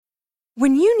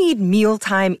When you need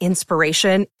mealtime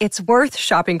inspiration, it's worth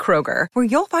shopping Kroger, where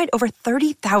you'll find over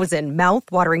 30,000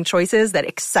 mouth-watering choices that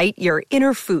excite your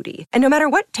inner foodie. And no matter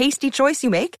what tasty choice you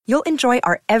make, you'll enjoy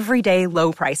our everyday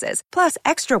low prices, plus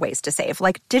extra ways to save,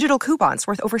 like digital coupons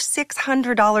worth over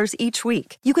 $600 each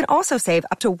week. You can also save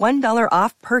up to $1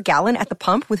 off per gallon at the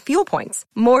pump with fuel points.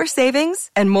 More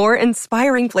savings and more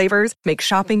inspiring flavors make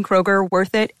shopping Kroger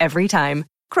worth it every time.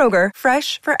 Kroger,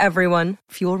 fresh for everyone.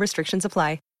 Fuel restrictions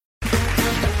apply.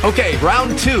 Okay,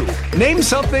 round two. Name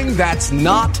something that's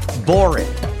not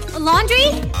boring. A laundry?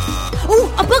 Ooh,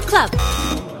 a book club.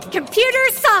 Computer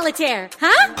solitaire,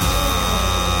 huh?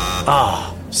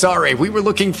 Ah, oh, sorry, we were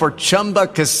looking for Chumba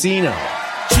Casino.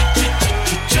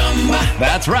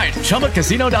 That's right,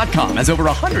 ChumbaCasino.com has over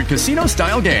 100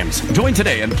 casino-style games. Join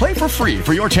today and play for free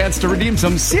for your chance to redeem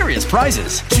some serious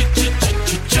prizes.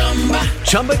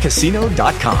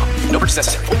 ChumbaCasino.com. No purchase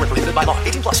necessary. Void where prohibited by law.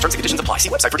 18+. Terms and conditions apply. See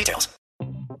website for details.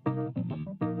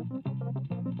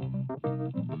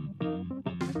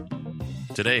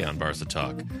 Today on Barca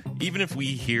Talk, even if we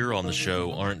here on the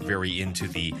show aren't very into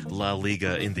the La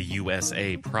Liga in the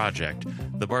USA project,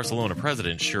 the Barcelona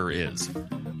president sure is.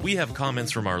 We have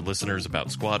comments from our listeners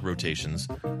about squad rotations,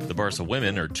 the Barca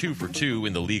women are 2 for 2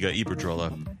 in the Liga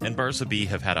Iberdrola, and Barca B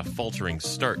have had a faltering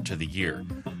start to the year.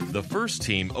 The first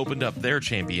team opened up their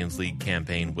Champions League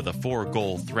campaign with a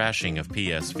 4-goal thrashing of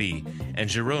PSV, and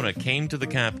Girona came to the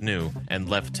Camp Nou and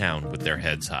left town with their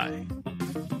heads high.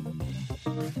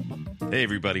 Hey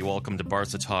everybody, welcome to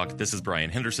Barca Talk. This is Brian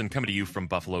Henderson coming to you from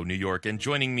Buffalo, New York, and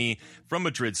joining me from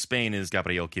Madrid, Spain is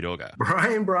Gabriel Quiroga.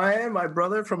 Brian, my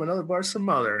brother from another Barca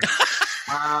mother.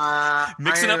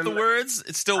 Mixing up the words,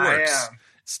 it still works.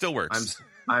 It still works.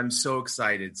 I'm so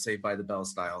excited, Saved by the Bell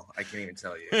style. I can't even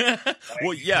tell you.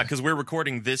 Well, yeah, because we're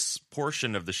recording this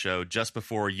portion of the show just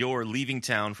before you're leaving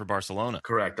town for Barcelona.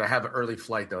 Correct. I have an early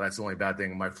flight, though. That's the only bad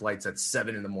thing. My flight's at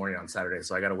 7 in the morning on Saturday,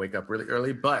 so I got to wake up really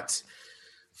early. But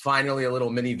finally, a little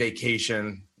mini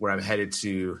vacation where I'm headed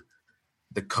to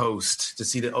the coast to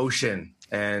see the ocean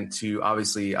and to,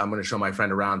 obviously, I'm going to show my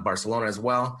friend around Barcelona as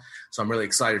well. So I'm really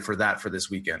excited for that for this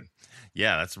weekend.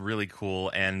 Yeah, that's really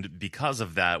cool, and because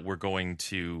of that, we're going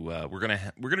to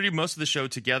do most of the show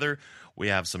together. We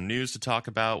have some news to talk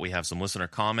about. We have some listener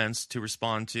comments to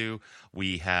respond to.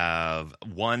 We have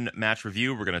one match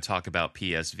review. We're going to talk about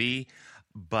PSV,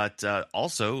 but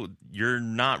also you're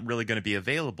not really going to be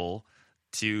available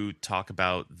to talk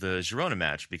about the Girona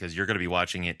match because you're going to be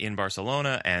watching it in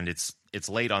Barcelona, and it's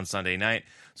late on Sunday night.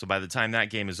 So by the time that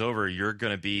game is over, you're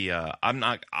going to be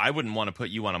I wouldn't want to put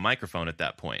you on a microphone at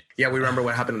that point. Yeah, we remember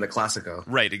what happened in the Clasico.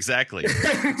 Right, exactly.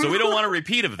 So we don't want a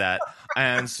repeat of that.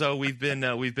 And so I've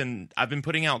been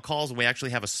putting out calls, and we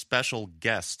actually have a special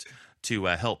guest to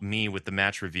help me with the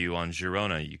match review on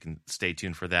Girona. You can stay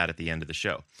tuned for that at the end of the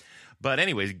show. But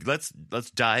anyways, let's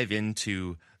dive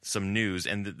into some news,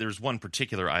 and there's one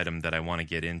particular item that I want to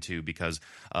get into because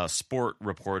Sport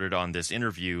reported on this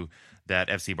interview that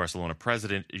FC Barcelona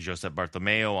president Josep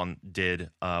Bartomeu did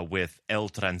with El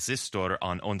Transistor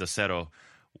on Onda Cero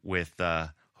with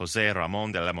Jose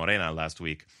Ramon de la Morena last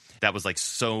week. That was like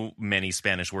so many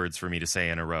Spanish words for me to say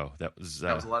in a row. That was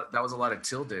a lot of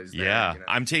tildes. Yeah, you know?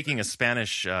 I'm taking a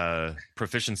Spanish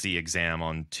proficiency exam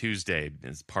on Tuesday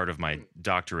as part of my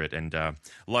doctorate, and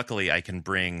luckily I can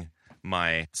bring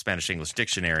my Spanish-English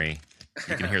dictionary.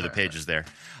 You can hear the pages there.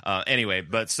 Anyway,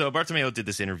 so Bartomeu did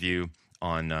this interview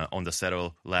on Onda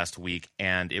Cero last week,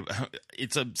 and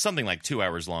it's something like 2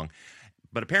 hours long.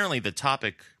 But apparently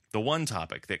the one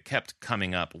topic that kept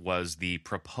coming up was the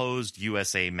proposed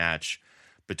USA match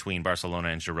between Barcelona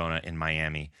and Girona in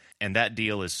Miami. And that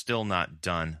deal is still not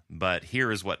done, but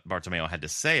here is what Bartomeu had to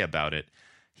say about it.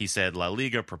 He said, La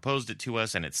Liga proposed it to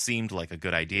us, and it seemed like a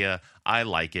good idea. I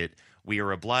like it. We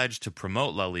are obliged to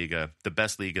promote La Liga, the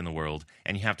best league in the world,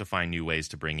 and you have to find new ways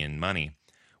to bring in money.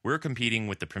 We're competing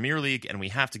with the Premier League, and we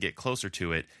have to get closer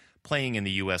to it. Playing in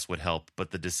the U.S. would help,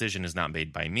 but the decision is not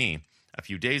made by me. A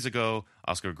few days ago,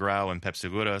 Oscar Grau and Pep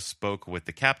Segura spoke with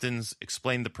the captains,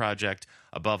 explained the project,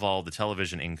 above all, the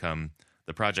television income.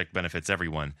 The project benefits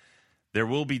everyone. There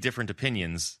will be different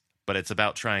opinions, but it's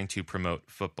about trying to promote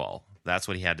football. That's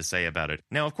what he had to say about it.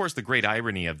 Now, of course, the great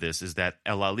irony of this is that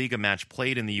a La Liga match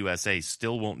played in the USA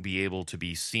still won't be able to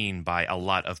be seen by a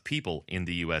lot of people in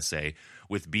the USA,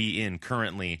 with beIN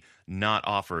currently not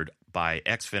offered by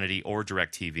Xfinity or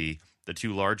DirecTV, the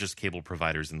two largest cable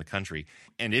providers in the country.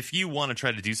 And if you want to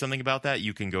try to do something about that,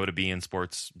 you can go to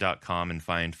beINsports.com and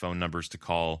find phone numbers to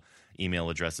call,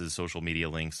 email addresses, social media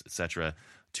links, etc.,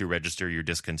 to register your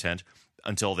discontent.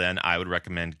 Until then, I would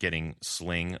recommend getting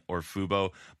Sling or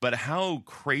Fubo. But how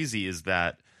crazy is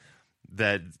that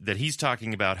that he's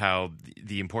talking about how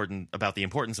the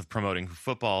importance of promoting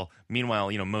football.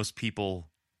 Meanwhile, most people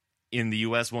in the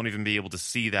U.S. won't even be able to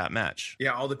see that match.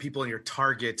 Yeah, all the people in your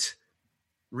target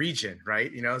region,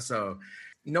 right? So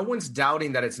no one's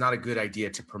doubting that it's not a good idea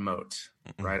to promote,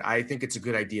 right? I think it's a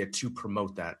good idea to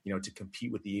promote that, to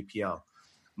compete with the EPL.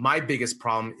 My biggest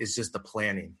problem is just the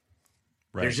planning.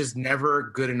 Right. There's just never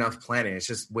good enough planning. It's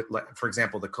just, for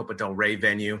example, the Copa del Rey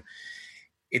venue.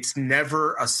 It's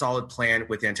never a solid plan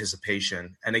with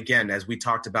anticipation. And again, as we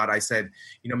talked about, I said,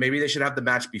 maybe they should have the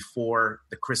match before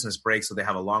the Christmas break so they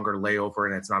have a longer layover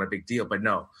and it's not a big deal. But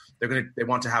no, they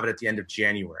want to have it at the end of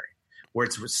January, where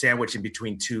it's sandwiched in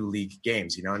between two league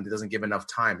games, and it doesn't give enough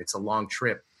time. It's a long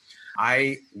trip.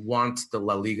 I want the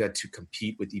La Liga to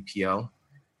compete with EPL,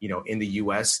 in the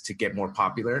US to get more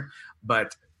popular,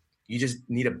 but you just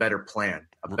need a better plan,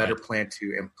 better plan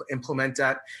to implement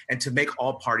that and to make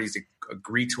all parties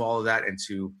agree to all of that and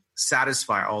to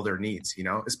satisfy all their needs,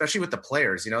 especially with the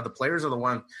players. The players are the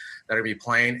ones that are going to be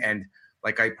playing. And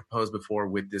like I proposed before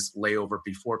with this layover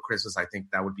before Christmas, I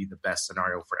think that would be the best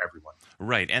scenario for everyone.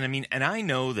 Right. And I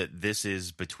know that this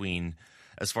is between,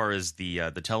 as far as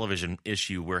the television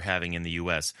issue we're having in the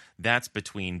U.S., that's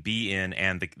between beIN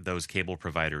and those cable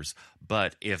providers.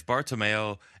 But if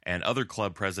Bartomeu and other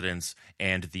club presidents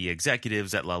and the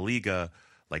executives at La Liga,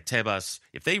 like Tebas,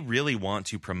 if they really want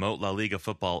to promote La Liga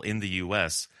football in the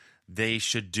U.S., they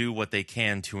should do what they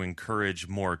can to encourage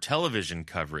more television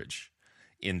coverage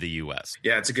in the U.S.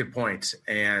 Yeah, it's a good point.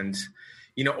 And,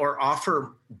 or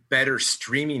offer better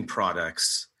streaming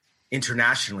products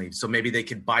internationally. So maybe they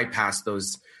could bypass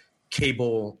those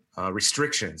cable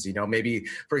restrictions. Maybe,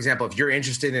 for example, if you're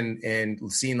interested in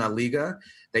seeing La Liga,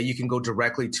 that you can go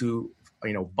directly to,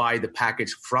 buy the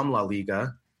package from La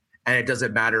Liga, and it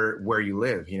doesn't matter where you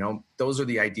live. Those are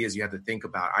the ideas you have to think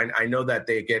about. I know that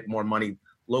they get more money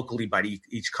locally by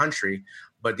each country,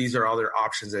 but these are other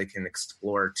options they can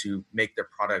explore to make their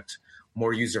product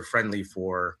more user-friendly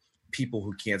for people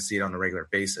who can't see it on a regular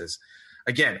basis.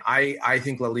 Again, I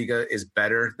think La Liga is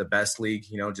better, the best league.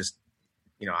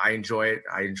 I enjoy it.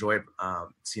 I enjoy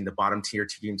seeing the bottom tier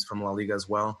teams from La Liga as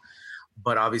well.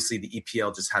 But obviously, the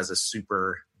EPL just has a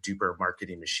super duper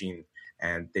marketing machine,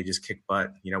 and they just kick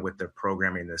butt. With their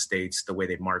programming in the States, the way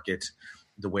they market,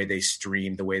 the way they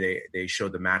stream, the way they show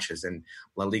the matches, and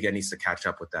La Liga needs to catch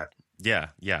up with that. Yeah.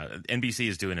 NBC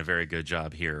is doing a very good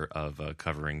job here of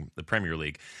covering the Premier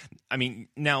League. I mean,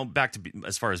 now back to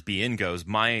as far as beIN goes,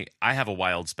 I have a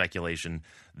wild speculation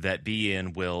that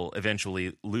beIN will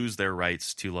eventually lose their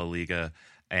rights to La Liga.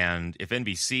 And if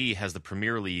NBC has the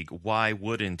Premier League, why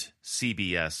wouldn't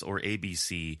CBS or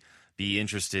ABC be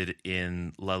interested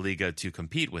in La Liga to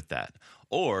compete with that?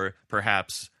 Or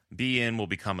perhaps beIN will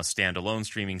become a standalone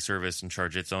streaming service and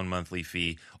charge its own monthly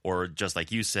fee, or just like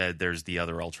you said, there's the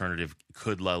other alternative.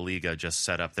 Could La Liga just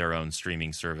set up their own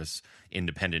streaming service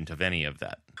independent of any of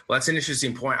that? Well, that's an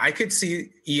interesting point. I could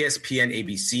see ESPN,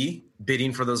 ABC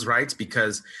bidding for those rights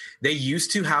because they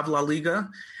used to have La Liga,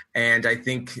 and I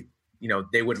think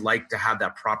they would like to have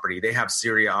that property. They have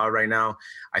Serie A right now.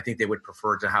 I think they would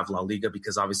prefer to have La Liga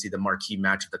because obviously the marquee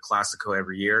match of the Clásico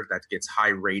every year that gets high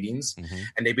ratings,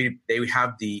 and they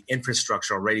have the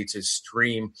infrastructure already to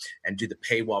stream and do the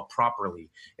paywall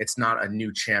properly. It's not a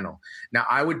new channel. Now,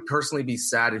 I would personally be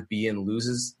sad if beIN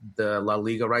loses the La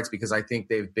Liga rights because I think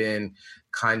they've been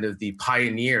kind of the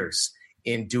pioneers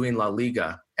in doing La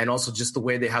Liga. And also just the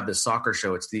way they have the soccer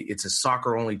show. It's a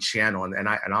soccer only channel. And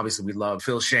obviously we love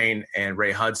Phil Shane and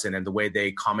Ray Hudson and the way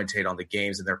they commentate on the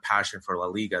games and their passion for La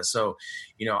Liga. So,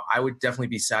 I would definitely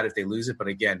be sad if they lose it. But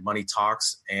again, money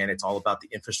talks, and it's all about the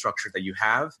infrastructure that you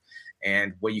have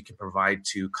and what you can provide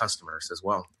to customers as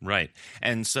well. Right.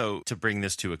 And so to bring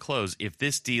this to a close, if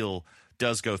this deal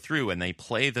does go through and they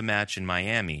play the match in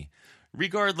Miami,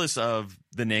 regardless of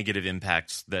the negative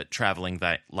impacts that traveling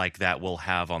like that will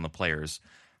have on the players,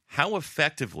 how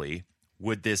effectively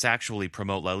would this actually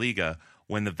promote La Liga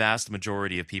when the vast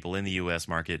majority of people in the U.S.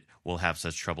 market will have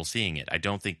such trouble seeing it? I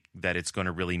don't think that it's going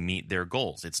to really meet their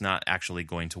goals. It's not actually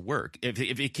going to work if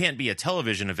it can't be a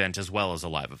television event as well as a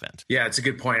live event. Yeah, it's a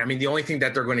good point. I mean, the only thing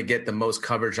that they're going to get the most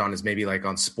coverage on is maybe like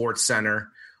on Sports Center,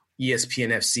 ESPN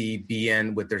FC,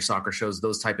 beIN with their soccer shows,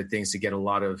 those type of things to get a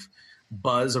lot of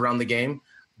buzz around the game.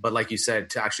 But like you said,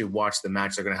 to actually watch the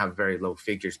match, they're going to have very low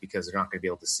figures because they're not going to be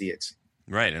able to see it.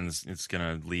 Right, and it's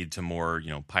going to lead to more,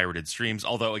 pirated streams.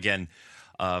 Although, again,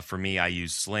 for me, I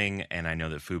use Sling, and I know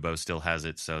that Fubo still has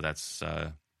it, so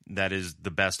that is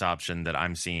the best option that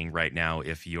I'm seeing right now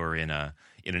if you're in an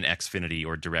Xfinity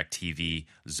or DirecTV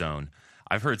zone.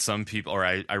 I've heard some people, or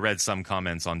I read some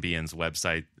comments on beIN's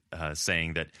website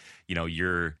saying that,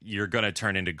 you're going to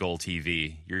turn into Goal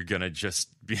TV. You're going to just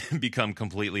become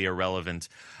completely irrelevant.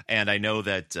 And I know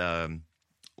that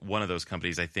one of those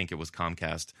companies, I think it was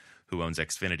Comcast, who owns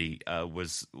Xfinity,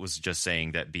 was just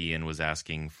saying that beIN was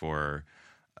asking for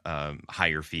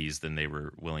higher fees than they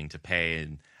were willing to pay.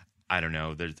 And I don't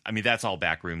know. That's all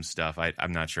backroom stuff.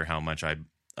 I'm not sure how much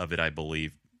of it I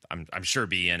believe. I'm sure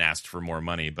beIN asked for more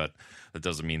money, but that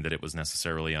doesn't mean that it was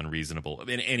necessarily unreasonable.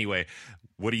 Anyway,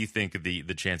 what do you think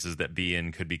the chances that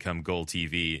beIN could become Goal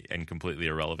TV and completely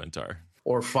irrelevant are?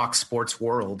 Or Fox Sports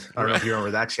World. I don't know if you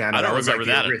remember that channel. I don't remember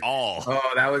that at all.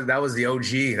 Oh, that was the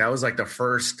OG. That was like the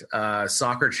first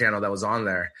soccer channel that was on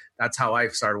there. That's how I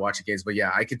started watching games. But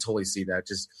yeah, I could totally see that.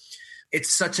 Just, it's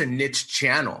such a niche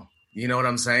channel. You know what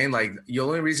I'm saying? Like, the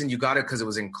only reason you got it because it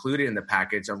was included in the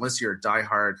package, unless you're a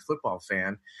diehard football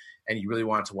fan and you really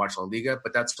wanted to watch La Liga,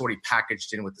 but that's already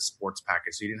packaged in with the sports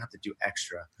package, so you didn't have to do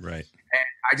extra. Right. And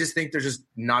I just think there's just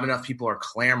not enough people are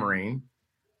clamoring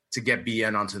to get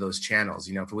beIN onto those channels.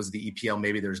 If it was the EPL,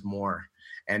 maybe there's more,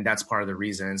 and that's part of the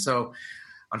reason. And so,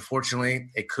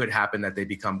 unfortunately, it could happen that they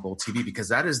become Goal TV because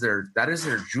that is their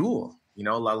jewel.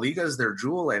 La Liga is their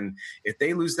jewel, and if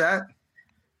they lose that,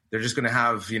 they're just going to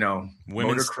have,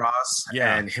 motocross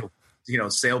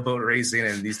and, sailboat racing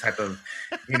and these type of,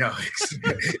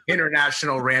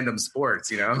 international random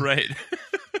sports, Right.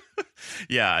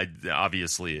 Yeah,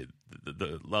 obviously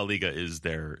the La Liga is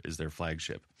their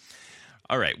flagship.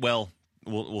 All right. Well,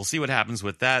 we'll see what happens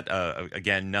with that.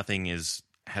 Again, nothing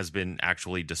has been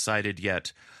actually decided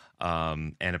yet.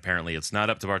 And apparently it's not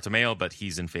up to Bartomeu, but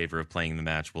he's in favor of playing the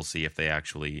match. We'll see if they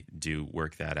actually do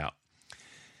work that out.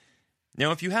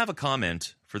 Now, if you have a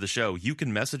comment for the show, you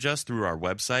can message us through our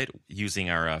website using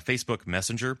our Facebook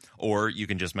Messenger, or you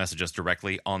can just message us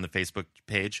directly on the Facebook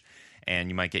page, and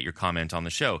you might get your comment on the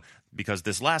show. Because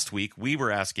this last week, we were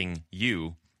asking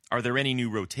you, are there any new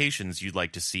rotations you'd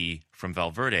like to see from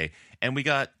Valverde? And we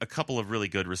got a couple of really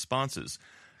good responses.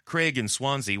 Craig in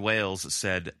Swansea, Wales,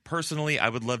 said, personally, I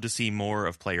would love to see more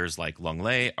of players like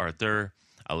Longley, Arthur,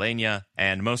 Alenia,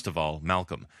 and most of all,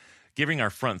 Malcolm. Giving our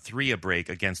front three a break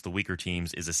against the weaker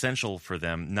teams is essential for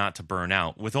them not to burn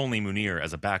out, with only Munir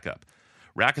as a backup.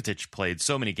 Rakitic played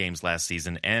so many games last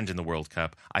season and in the World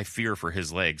Cup, I fear for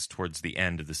his legs towards the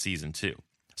end of the season too.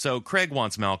 So Craig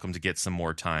wants Malcolm to get some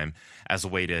more time as a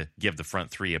way to give the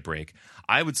front three a break.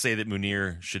 I would say that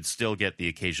Munir should still get the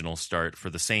occasional start for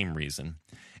the same reason.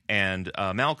 And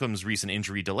Malcolm's recent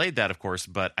injury delayed that, of course,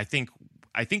 but I think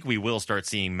we will start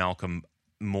seeing Malcolm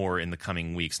more in the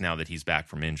coming weeks now that he's back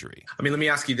from injury. Let me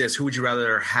ask you this. Who would you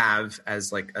rather have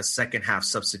as like a second half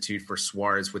substitute for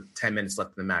Suarez with 10 minutes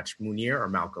left in the match, Munir or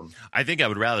Malcolm? I think I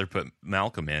would rather put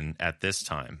Malcolm in at this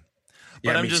time.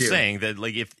 But I'm just saying that,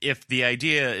 like, if the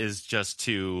idea is just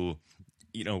to,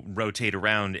 rotate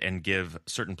around and give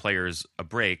certain players a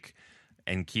break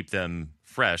and keep them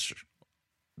fresh,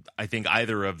 I think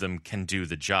either of them can do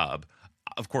the job.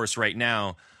 Of course, right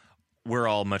now, we're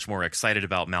all much more excited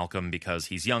about Malcolm because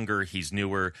he's younger, he's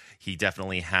newer, he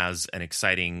definitely has an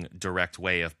exciting, direct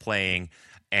way of playing,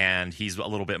 and he's a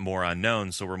little bit more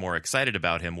unknown, so we're more excited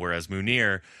about him. Whereas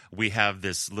Munir, we have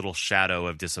this little shadow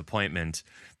of disappointment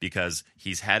because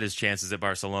he's had his chances at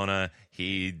Barcelona,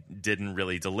 he didn't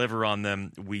really deliver on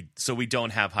them, so we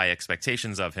don't have high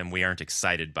expectations of him, we aren't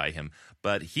excited by him,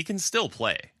 but he can still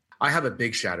play. I have a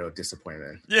big shadow of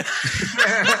disappointment. Yeah.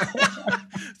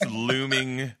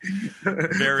 Looming,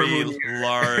 very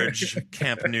large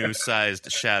Camp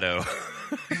Nou-sized shadow.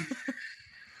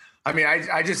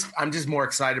 I'm just more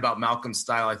excited about Malcolm's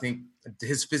style. I think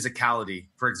his physicality,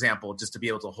 for example, just to be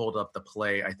able to hold up the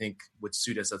play, I think would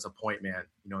suit us as a point man,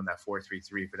 in that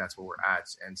 4-3-3, if that's where we're at.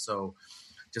 And so,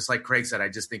 just like Craig said, I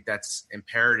just think that's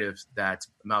imperative that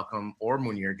Malcolm or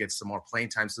Munir gets some more playing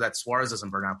time so that Suarez doesn't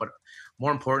burn out. But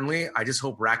more importantly, I just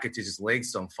hope Rakitic's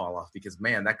legs don't fall off because,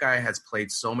 man, that guy has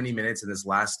played so many minutes in this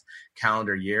last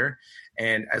calendar year.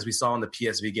 And as we saw in the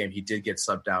PSV game, he did get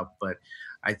subbed out. But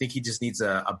I think he just needs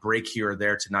a break here or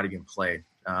there to not even play.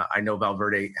 I know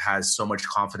Valverde has so much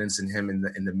confidence in him in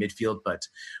the midfield, but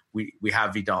we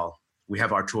have Vidal. We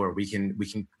have Artur. We can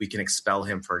expel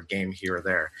him for a game here or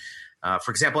there.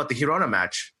 For example, at the Girona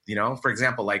match,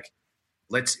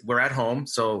 we're at home,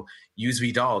 so use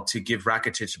Vidal to give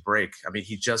Rakitic a break.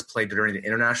 He just played during the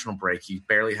international break. He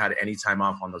barely had any time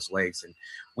off on those legs, and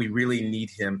we really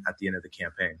need him at the end of the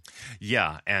campaign.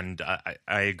 Yeah, and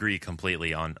I agree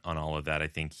completely on all of that. I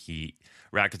think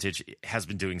Rakitic has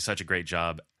been doing such a great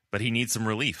job, but he needs some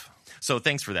relief. So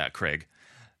thanks for that, Craig.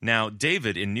 Now,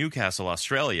 David in Newcastle,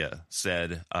 Australia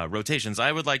said, rotations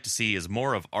I would like to see is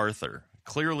more of Arthur.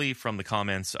 Clearly, from the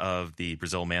comments of the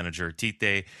Brazil manager,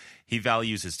 Tite, He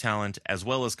values his talent, as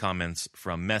well as comments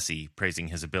from Messi praising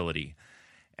his ability.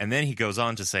 And then he goes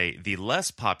on to say, the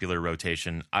less popular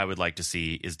rotation I would like to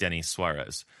see is Denis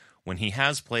Suarez. When he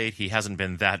has played, he hasn't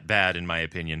been that bad, in my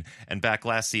opinion. And back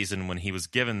last season, when he was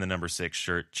given the number 6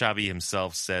 shirt, Xavi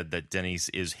himself said that Denis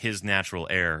is his natural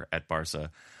heir at Barca.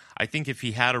 I think if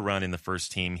he had a run in the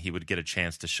first team, he would get a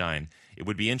chance to shine. It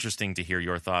would be interesting to hear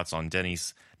your thoughts on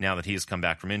Denis now that he has come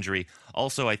back from injury.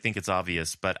 Also, I think it's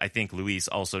obvious, but I think Luis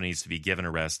also needs to be given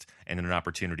a rest and an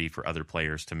opportunity for other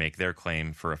players to make their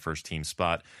claim for a first-team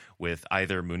spot, with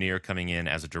either Munir coming in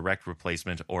as a direct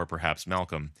replacement or perhaps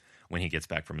Malcolm when he gets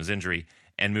back from his injury,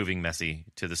 and moving Messi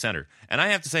to the center. And I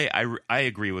have to say, I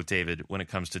agree with David when it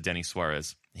comes to Denis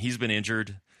Suarez. He's been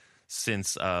injured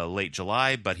since late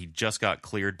July, but he just got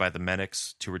cleared by the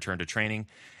medics to return to training,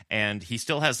 and he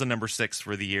still has the number 6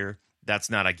 for the year. That's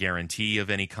not a guarantee of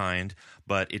any kind,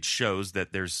 but it shows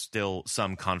that there's still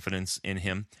some confidence in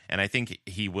him, and I think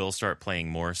he will start playing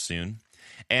more soon.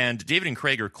 And David and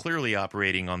Craig are clearly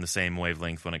operating on the same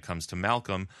wavelength when it comes to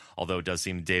Malcolm, although it does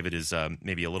seem David is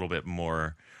maybe a little bit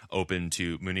more open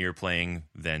to Munir playing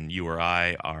than you or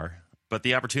I are. But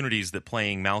the opportunities that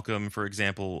playing Malcolm, for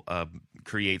example,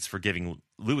 creates for giving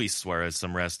Luis Suarez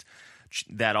some rest,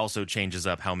 that also changes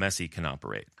up how Messi can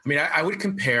operate. I mean, I would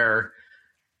compare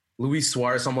Luis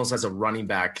Suarez almost as a running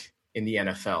back in the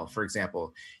NFL, for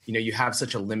example. You know, you have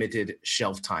such a limited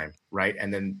shelf time, right?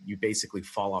 And then you basically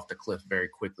fall off the cliff very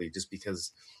quickly just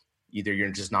because either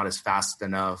you're just not as fast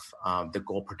enough, the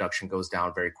goal production goes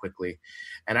down very quickly.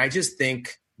 And I just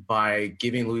think by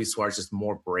giving Luis Suarez just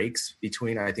more breaks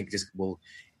between, I think just will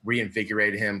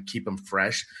reinvigorate him, keep him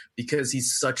fresh, because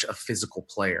he's such a physical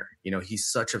player. You know,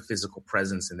 he's such a physical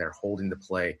presence in there holding the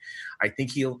play. I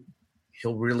think he'll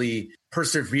really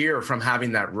persevere from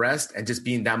having that rest and just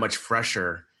being that much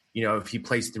fresher. You know, if he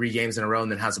plays 3 games in a row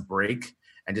and then has a break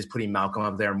and just putting Malcolm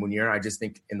up there, Munir, I just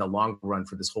think in the long run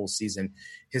for this whole season,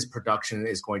 his production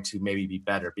is going to maybe be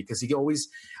better because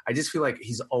I just feel like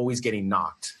he's always getting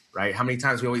knocked, right? How many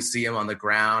times we always see him on the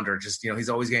ground or just, you know, he's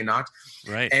always getting knocked.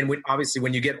 Right. And obviously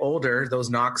when you get older, those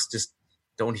knocks just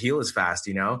don't heal as fast,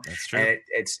 you know? That's true. And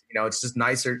it's, you know, it's just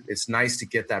nicer. It's nice to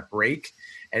get that break.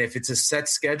 And if it's a set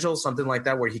schedule, something like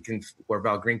that, where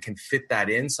Valgrin can fit that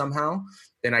in somehow,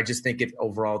 then I just think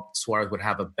overall Suarez would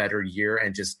have a better year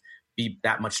and just be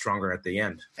that much stronger at the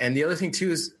end. And the other thing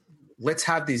too is let's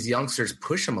have these youngsters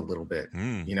push him a little bit,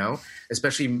 you know,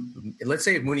 especially let's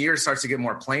say if Munir starts to get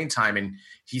more playing time and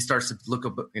he starts to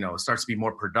starts to be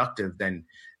more productive than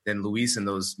Luis in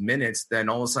those minutes, then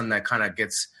all of a sudden that kind of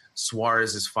gets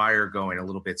Suarez's fire going a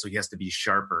little bit. So he has to be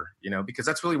sharper, you know, because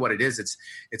that's really what it is.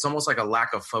 It's almost like a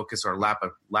lack of focus or lack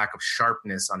of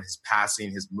sharpness on his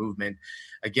passing, his movement.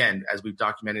 Again, as we've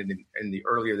documented in the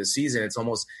earlier this season, it's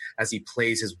almost as he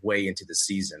plays his way into the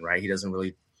season, right? He doesn't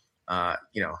really,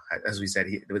 you know, as we said,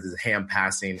 with his ham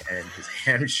passing and his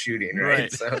ham shooting,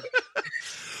 right? So,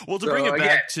 well, to bring it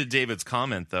back to David's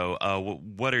comment, though,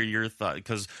 what are your thoughts?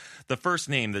 Because the first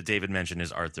name that David mentioned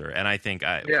is Arthur, and I think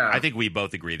we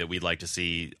both agree that we'd like to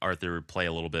see Arthur play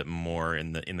a little bit more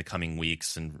in the coming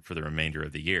weeks and for the remainder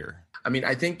of the year. I mean,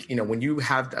 I think, you know, when you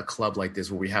have a club like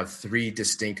this where we have 3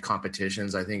 distinct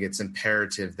competitions, I think it's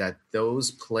imperative that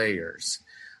those players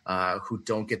who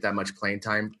don't get that much playing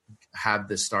time have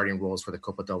the starting roles for the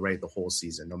Copa del Rey the whole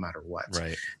season, no matter what.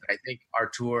 Right. I think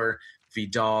Artur,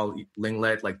 Vidal,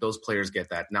 Linglet, like those players get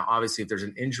that. Now, obviously, if there's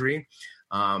an injury,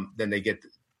 then they get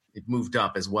it moved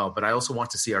up as well. But I also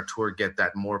want to see Artur get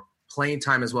that more playing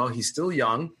time as well. He's still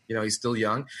young,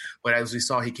 but as we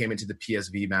saw, he came into the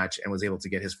PSV match and was able to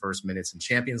get his first minutes in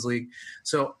Champions League.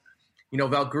 So, you know,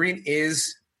 Valgrin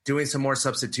is doing some more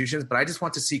substitutions, but I just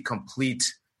want to see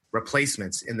complete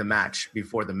replacements in the match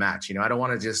before the match. You know, I don't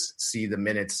want to just see the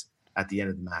minutes at the end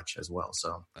of the match as well.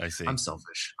 So I see. I'm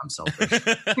selfish.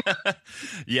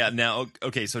 Yeah. Now,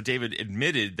 okay. So David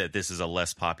admitted that this is a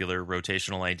less popular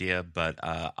rotational idea, but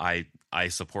I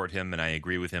support him and I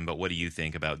agree with him. But what do you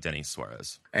think about Denis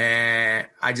Suarez?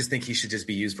 I just think he should just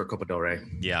be used for Copa del Rey.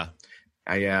 Yeah.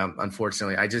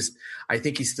 Unfortunately, I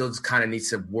think he still just kind of needs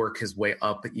to work his way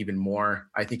up even more.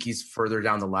 I think he's further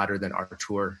down the ladder than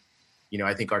Artur. You know,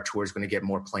 I think Artur is going to get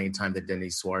more playing time than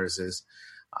Denis Suarez is.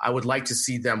 I would like to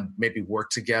see them maybe work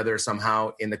together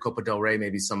somehow in the Copa del Rey,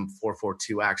 maybe some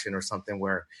 4-4-2 action or something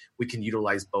where we can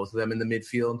utilize both of them in the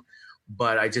midfield.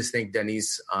 But I just think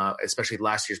Denis, especially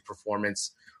last year's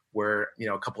performance, where, you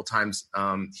know, a couple times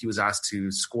he was asked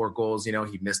to score goals, you know,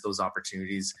 he missed those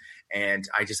opportunities. And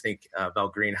I just think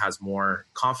Valgrin has more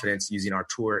confidence using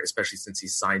Artur, especially since he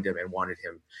signed him and wanted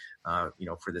him, you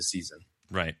know, for this season.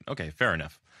 Right. Okay. Fair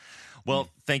enough. Well,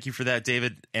 thank you for that,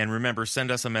 David. And remember,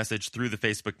 send us a message through the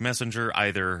Facebook Messenger,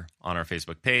 either on our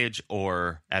Facebook page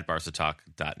or at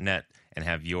barcatalk.net, and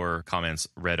have your comments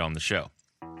read on the show.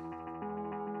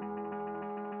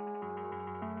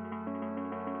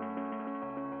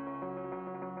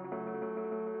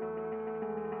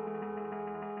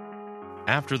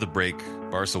 After the break,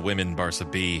 Barca women, Barca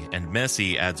B, and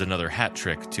Messi adds another hat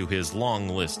trick to his long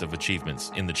list of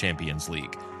achievements in the Champions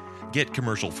League. Get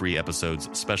commercial-free episodes,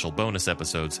 special bonus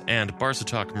episodes, and Barca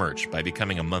Talk merch by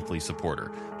becoming a monthly supporter.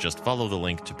 Just follow the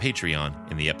link to Patreon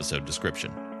in the episode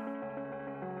description.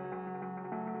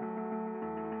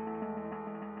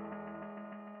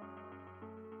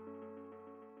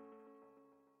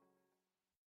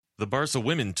 The Barca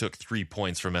women took 3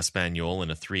 points from Espanyol in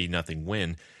a 3-0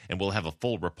 win, and we'll have a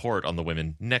full report on the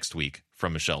women next week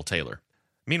from Michelle Taylor.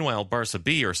 Meanwhile, Barca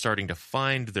B are starting to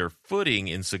find their footing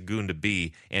in Segunda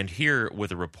B, and here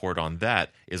with a report on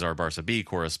that is our Barca B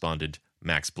correspondent,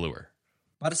 Max Bluer.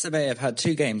 Barca B have had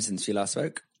 2 games since we last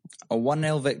spoke. A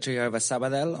 1-0 victory over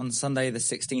Sabadell on Sunday the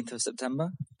 16th of September,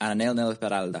 and a 0-0 with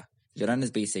Peralta, Girona's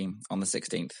B team, on the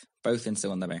 16th, both in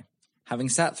Segunda B. Having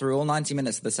sat through all 90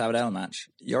 minutes of the Sabadell match,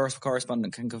 your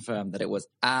correspondent can confirm that it was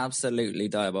absolutely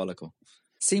diabolical.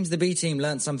 Seems the B team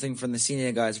learnt something from the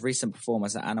senior guys' recent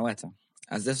performance at Anoeta,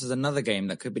 as this was another game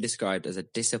that could be described as a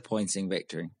disappointing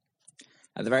victory.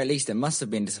 At the very least, it must have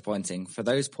been disappointing for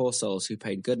those poor souls who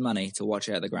paid good money to watch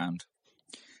it at the ground.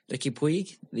 Ricky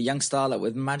Puig, the young starlet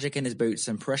with magic in his boots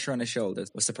and pressure on his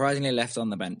shoulders, was surprisingly left on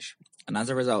the bench, and as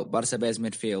a result, Barca B's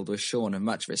midfield was shorn of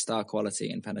much of its star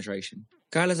quality and penetration.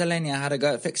 Carlos Aleñá had a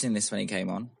go at fixing this when he came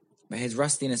on, but his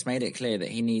rustiness made it clear that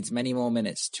he needs many more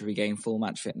minutes to regain full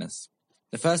match fitness.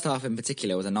 The first half in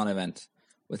particular was a non-event,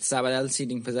 with Sabadell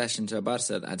ceding possession to a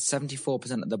Barca that had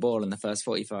 74% of the ball in the first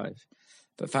 45,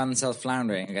 but found themselves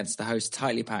floundering against the host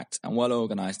tightly packed and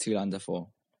well-organised 2 lines of 4.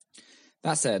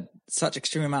 That said, such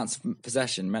extreme amounts of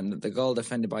possession meant that the goal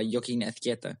defended by Joaquin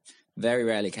Ezquierro very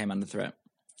rarely came under threat.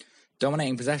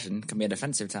 Dominating possession can be a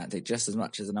defensive tactic just as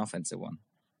much as an offensive one.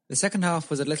 The second half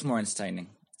was a little more entertaining,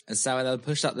 as Sabadell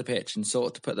pushed up the pitch and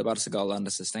sought to put the Barca goal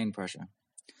under sustained pressure.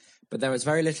 But there was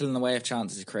very little in the way of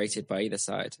chances created by either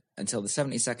side until the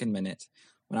 72nd minute,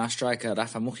 when our striker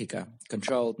Rafa Mujica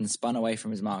controlled and spun away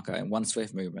from his marker in one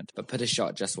swift movement, but put his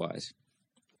shot just wide.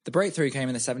 The breakthrough came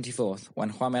in the 74th, when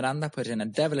Juan Miranda put in a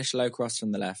devilish low cross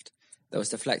from the left that was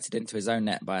deflected into his own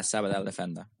net by a Sabadell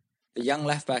defender. The young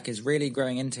left-back is really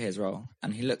growing into his role,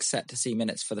 and he looks set to see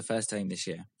minutes for the first time this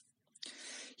year.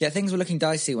 Yet things were looking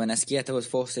dicey when Ezquierro was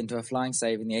forced into a flying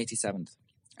save in the 87th,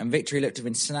 and victory looked to have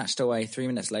been snatched away 3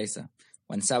 minutes later,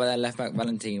 when Sabadell left-back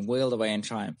Valentin wheeled away in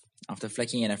triumph after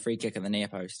flicking in a free kick at the near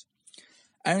post,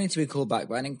 only to be called back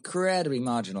by an incredibly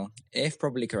marginal, if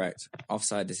probably correct,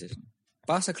 offside decision.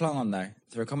 Barca clung on, though,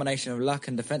 through a combination of luck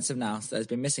and defensive nous that has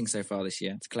been missing so far this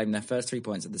year to claim their first 3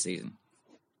 points of the season.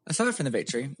 Aside from the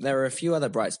victory, there were a few other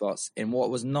bright spots in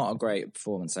what was not a great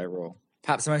performance overall.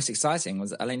 Perhaps the most exciting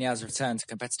was Aleñá's return to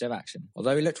competitive action.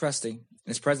 Although he looked rusty,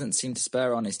 his presence seemed to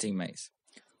spur on his teammates,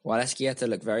 while Ezquierro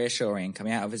looked very assuring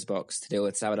coming out of his box to deal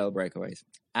with Sabadell breakaways,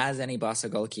 as any Barca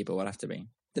goalkeeper will have to be.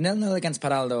 The 0-0 against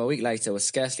Peralta a week later was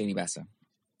scarcely any better.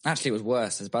 Actually, it was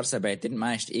worse, as Barca B didn't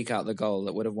manage to eke out the goal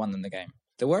that would have won them the game.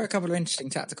 There were a couple of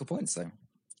interesting tactical points, though.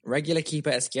 Regular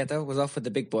keeper Ezquierro was off with the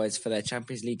big boys for their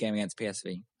Champions League game against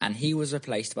PSV, and he was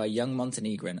replaced by young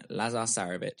Montenegrin Lazar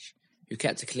Saravic, who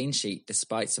kept a clean sheet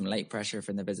despite some late pressure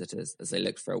from the visitors as they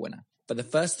looked for a winner. For the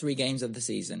first 3 games of the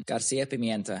season, Garcia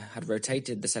Pimienta had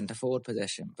rotated the centre-forward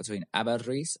position between Abel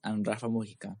Ruiz and Rafa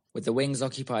Mujica, with the wings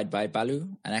occupied by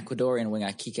Balu and Ecuadorian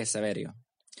winger Quique Saverio.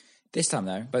 This time,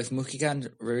 though, both Mujica and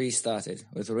Ruiz started,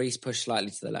 with Ruiz pushed slightly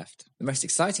to the left. The most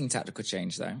exciting tactical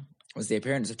change, though, was the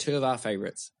appearance of 2 of our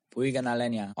favourites, Puig and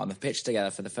Aleñá, on the pitch together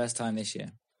for the first time this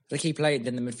year. Ricky played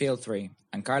in the midfield 3,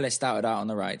 and Carles started out on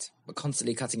the right, but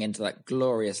constantly cutting into that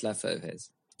glorious left foot of his.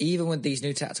 Even with these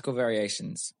new tactical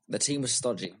variations, the team was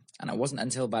stodgy, and it wasn't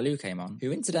until Balu came on,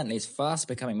 who incidentally is fast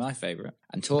becoming my favourite,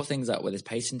 and tore things up with his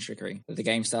pace and trickery, that the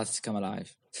game started to come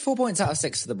alive. It's 4 points out of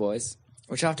 6 for the boys,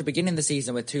 which after beginning the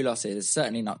season with 2 losses is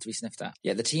certainly not to be sniffed at.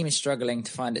 Yet the team is struggling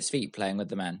to find its feet playing with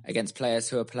the men, against players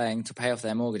who are playing to pay off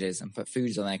their mortgages and put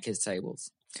foods on their kids'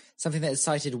 tables. Something that is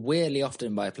cited weirdly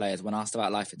often by players when asked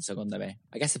about life in Segunda B.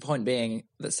 I guess the point being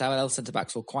that Sabadell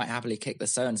centre-backs will quite happily kick the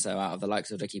so-and-so out of the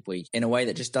likes of Ricky Puig in a way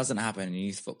that just doesn't happen in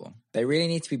youth football. They really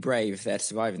need to be brave if they're to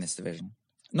survive in this division.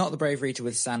 Not the bravery to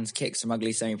withstand kicks from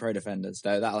ugly semi-pro defenders,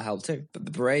 though that'll help too, but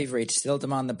the bravery to still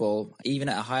demand the ball, even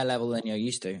at a higher level than you're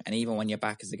used to, and even when your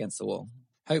back is against the wall.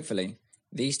 Hopefully,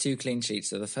 these 2 clean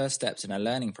sheets are the first steps in a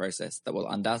learning process that will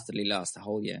undoubtedly last a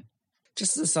whole year.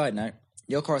 Just as a side note,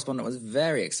 Your correspondent was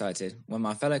very excited when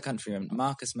my fellow countryman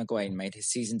Marcus McGuane made his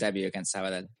season debut against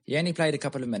Sabadell. He only played a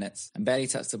couple of minutes and barely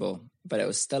touched the ball, but it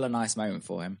was still a nice moment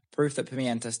for him, proof that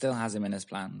Pimienta still has him in his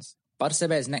plans.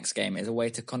 Barcebe's next game is away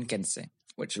to Conquense,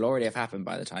 which will already have happened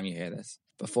by the time you hear this,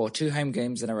 before 2 home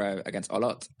games in a row against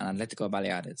Olot and Atletico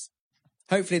Baleares.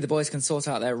 Hopefully the boys can sort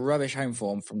out their rubbish home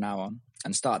form from now on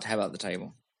and start to head up the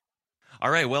table. All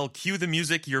right, well, cue the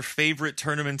music. Your favorite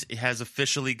tournament has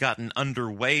officially gotten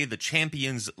underway, the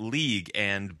Champions League,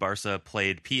 and Barca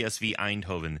played PSV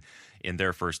Eindhoven in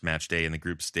their first match day in the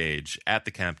group stage at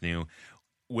the Camp Nou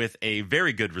with a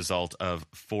very good result of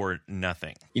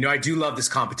 4-0. You know, I do love this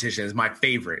competition. It's my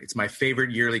favorite. It's my favorite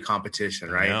yearly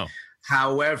competition, right?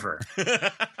 However,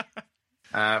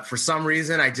 for some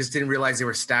reason, I just didn't realize they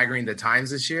were staggering the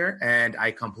times this year, and I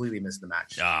completely missed the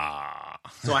match.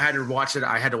 So I had to watch it.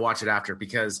 I had to watch it after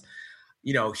because,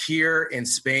 you know, here in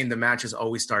Spain, the matches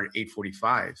always start at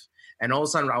 8:45. And all of a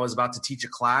sudden, I was about to teach a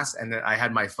class, and then I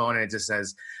had my phone, and it just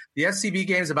says, the SCB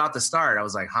game's about to start. I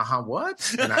was like,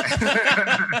 what? And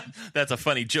That's a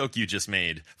funny joke you just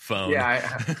made, phone.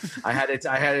 Yeah, I had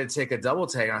to take a double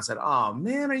take, and I said, oh,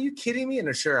 man, are you kidding me?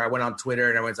 And sure, I went on Twitter,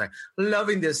 and everyone's like,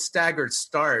 loving this staggered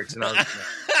start. And I was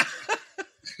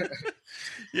like,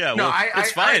 yeah, well,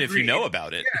 it's fine if you know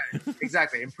about it. Yeah,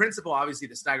 exactly. In principle, obviously,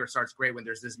 the staggered start's great when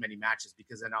there's this many matches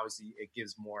because then obviously it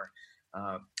gives more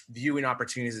viewing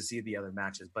opportunities to see the other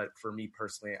matches. But for me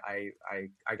personally,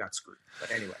 I got screwed.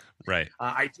 But anyway, right.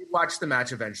 I did watch the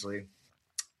match eventually.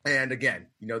 And again,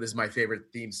 you know, this is my favorite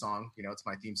theme song. You know, it's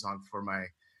my theme song for my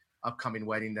upcoming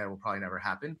wedding that will probably never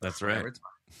happen. That's right. It's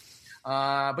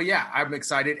fine. But yeah, I'm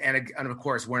excited. And of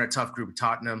course, we're in a tough group of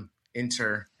Tottenham,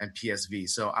 Inter, and PSV.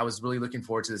 So I was really looking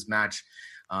forward to this match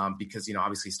because, you know,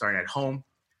 obviously starting at home,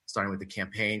 starting with the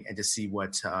campaign, and to see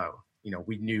what, you know,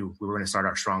 we knew we were going to start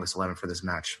our strongest 11 for this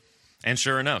match. And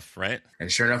sure enough, right?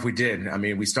 And sure enough, we did. I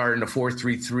mean, we started in a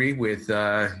 4-3-3 with,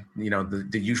 you know,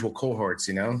 the usual cohorts,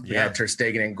 you know. We had Ter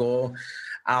Stegen in goal,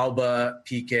 Alba,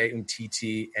 Piqué,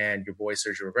 Umtiti, and your boy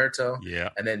Sergio Roberto. Yeah.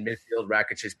 And then midfield,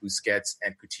 Rakitic, Busquets,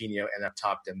 and Coutinho. And up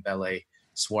top, Dembele,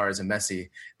 Suarez, and Messi.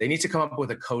 They need to come up with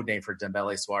a code name for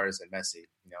Dembele, Suarez, and Messi.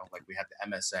 You know, like we have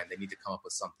the MSN. They need to come up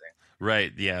with something.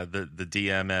 Right. Yeah. The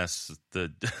DMS.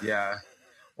 Yeah.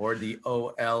 Or the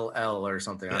OLL or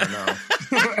something. I don't know.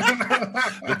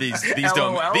 But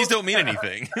these don't mean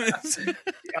anything. The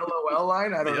LOL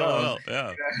line? I don't know. LOL,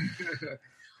 yeah.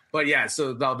 But yeah,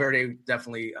 so Valverde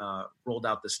definitely rolled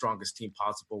out the strongest team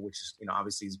possible, which is, you know,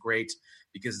 obviously is great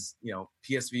because, you know,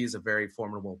 PSV is a very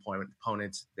formidable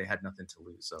opponent. They had nothing to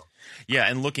lose. So yeah,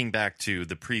 and looking back to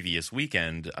the previous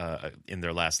weekend in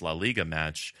their last La Liga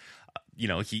match, you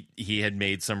know, he had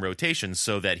made some rotations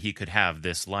so that he could have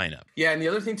this lineup. Yeah, and the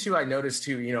other thing too, I noticed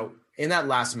too, you know, in that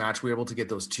last match, we were able to get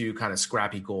those 2 kind of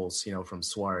scrappy goals, you know, from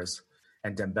Suarez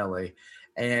and Dembele.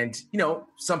 And, you know,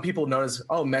 some people notice,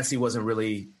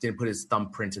 Messi didn't put his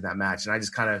thumbprint in that match. And I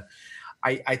just kind of,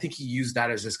 I think he used that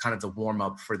as just kind of the warm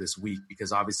up for this week,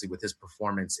 because obviously with his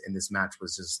performance in this match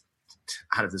was just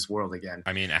out of this world again.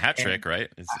 I mean, a hat trick, right?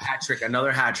 A hat trick,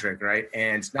 another hat trick, right?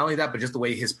 And not only that, but just the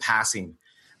way his passing.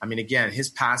 I mean, again,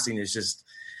 his passing is just,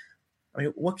 I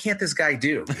mean, what can't this guy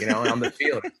do, you know, on the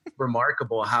field?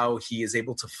 Remarkable how he is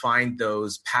able to find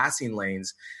those passing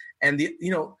lanes. And,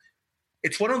 you know,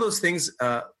 it's one of those things,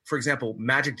 for example,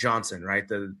 Magic Johnson, right?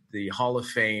 The Hall of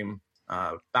Fame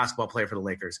basketball player for the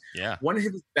Lakers. Yeah. One of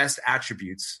his best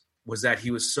attributes was that he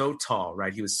was so tall,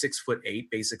 right? He was 6'8",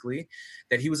 basically,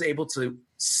 that he was able to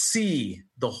see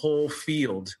the whole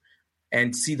field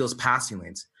and see those passing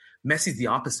lanes. Messi's the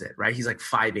opposite, right? He's like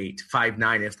 5'8",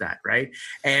 5'9", if that, right?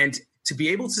 And to be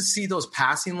able to see those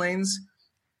passing lanes,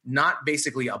 not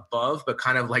basically above, but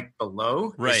kind of like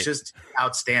below, right. It's just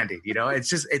outstanding. You know,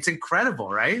 it's incredible,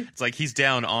 right? It's like he's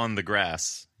down on the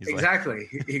grass. Exactly.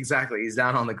 He's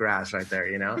down on the grass right there,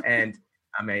 you know? And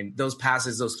I mean, those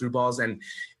passes, those through balls, and,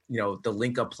 you know, the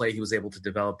link up play he was able to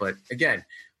develop. But again,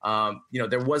 you know,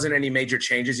 there wasn't any major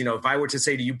changes. You know, if I were to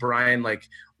say to you, Brian, like,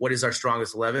 what is our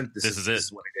strongest 11? This is it. This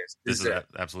is what it is. This is it.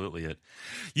 Absolutely it.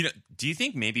 You know, do you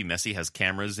think maybe Messi has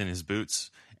cameras in his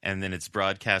boots and then it's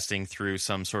broadcasting through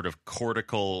some sort of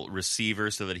cortical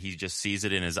receiver so that he just sees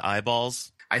it in his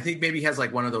eyeballs? I think maybe he has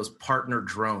like one of those partner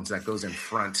drones that goes in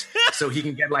front so he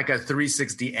can get like a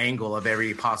 360 angle of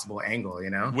every possible angle, you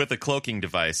know? With a cloaking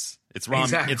device. It's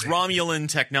Exactly. It's Romulan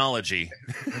technology.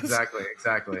 Exactly.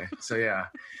 So, yeah.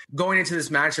 Going into this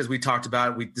match, as we talked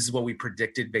about, this is what we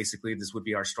predicted. Basically, this would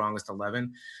be our strongest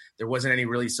 11. There wasn't any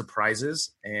really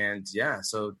surprises. And, yeah,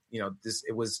 so, you know,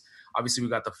 it was – obviously we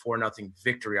got the 4-0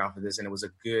 victory off of this, and it was a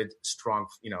good, strong,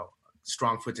 you know,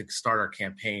 strong foot to start our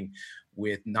campaign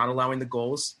with not allowing the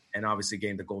goals and obviously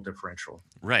getting the goal differential.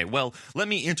 Right. Well, let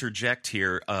me interject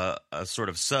here a sort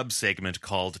of sub-segment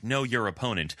called Know Your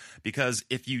Opponent, because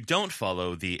if you don't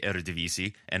follow the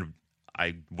Eredivisie, and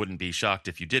I wouldn't be shocked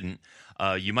if you didn't,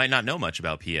 you might not know much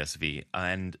about PSV.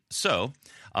 And so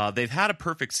they've had a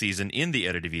perfect season in the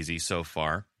Eredivisie so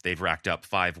far. They've racked up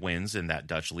 5 wins in that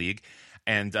Dutch league.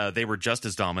 And they were just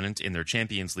as dominant in their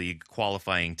Champions League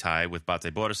qualifying tie with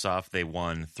Bate Borisov. They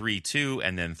won 3-2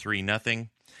 and then 3-0.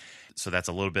 So that's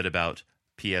a little bit about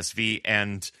PSV.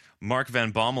 And Mark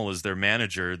van Bommel is their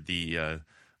manager,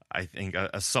 I think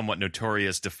a somewhat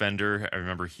notorious defender. I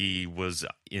remember he was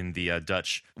in the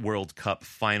Dutch World Cup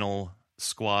final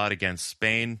squad against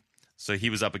Spain. So he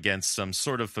was up against some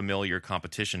sort of familiar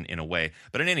competition in a way.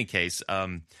 But in any case,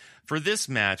 for this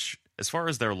match, as far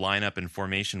as their lineup and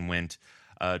formation went,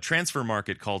 Transfer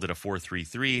Market called it a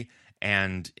 4-3-3,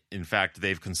 and in fact,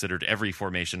 they've considered every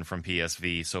formation from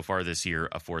PSV so far this year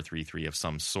a 4-3-3 of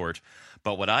some sort.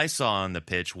 But what I saw on the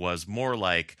pitch was more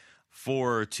like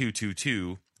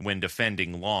 4-2-2-2 when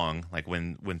defending long, like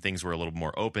when things were a little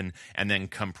more open, and then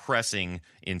compressing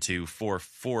into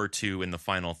 4-4-2 in the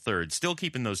final third, still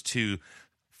keeping those two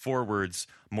forwards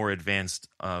more advanced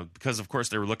because, of course,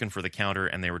 they were looking for the counter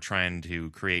and they were trying to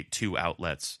create 2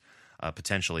 outlets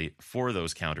potentially for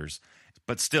those counters.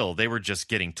 But still, they were just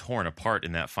getting torn apart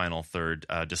in that final third,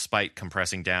 despite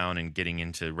compressing down and getting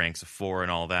into ranks of 4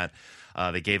 and all that.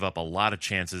 They gave up a lot of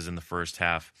chances in the first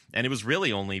half, and it was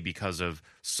really only because of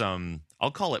some,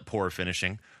 I'll call it poor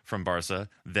finishing from Barca,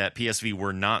 that PSV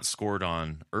were not scored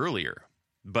on earlier.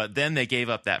 But then they gave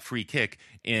up that free kick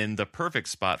in the perfect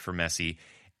spot for Messi,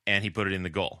 and he put it in the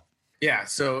goal. Yeah,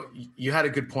 so you had a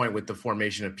good point with the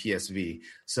formation of PSV.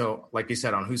 So like you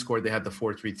said, on Who Scored, they had the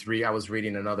 4-3-3. I was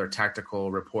reading another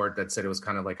tactical report that said it was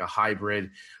kind of like a hybrid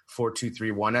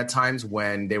 4-2-3-1 at times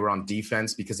when they were on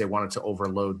defense because they wanted to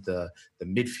overload the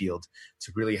midfield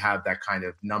to really have that kind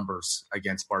of numbers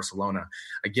against Barcelona.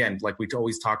 Again, like we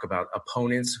always talk about,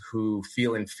 opponents who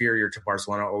feel inferior to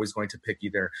Barcelona are always going to pick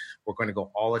either we're going to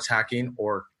go all attacking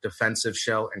or defensive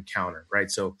shell and counter, right?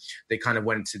 So they kind of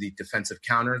went into the defensive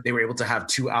counter. They were able to have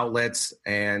 2 outlets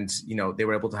and, they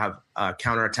were able to have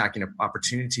counter-attacking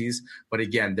opportunities. But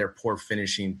again, their poor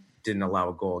finishing didn't allow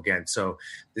a goal again. So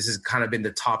this has kind of been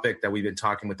the topic that we've been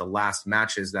talking with the last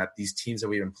matches, that these teams that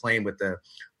we've been playing with the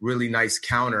really nice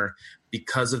counter,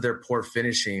 because of their poor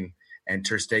finishing and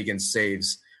Ter Stegen's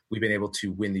saves, we've been able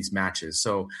to win these matches.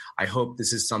 So I hope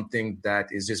this is something that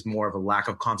is just more of a lack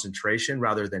of concentration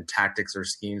rather than tactics or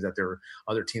schemes that their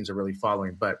other teams are really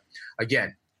following. But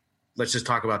again, let's just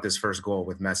talk about this first goal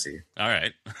with Messi. All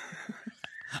right.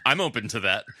 I'm open to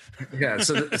that. Yeah.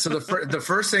 So the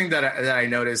first thing that I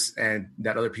noticed, and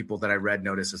that other people that I read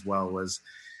noticed as well, was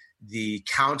the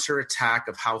counter attack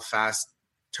of how fast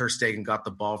Ter Stegen got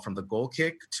the ball from the goal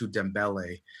kick to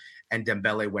Dembele, and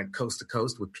Dembele went coast to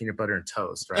coast with peanut butter and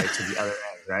toast, right, to the other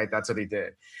end, right? That's what he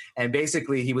did. And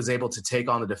basically he was able to take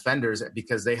on the defenders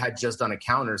because they had just done a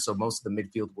counter, so most of the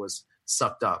midfield was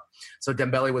sucked up. So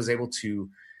Dembele was able to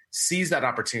seize that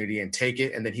opportunity and take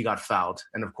it, and then he got fouled.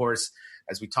 And of course,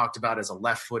 as we talked about, as a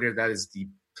left footer, that is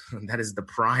the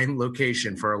prime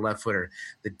location for a left footer,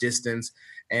 the distance.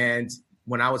 And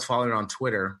when I was following on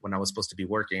Twitter, when I was supposed to be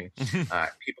working,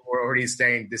 people were already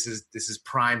saying this is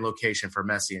prime location for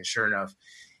Messi. And sure enough,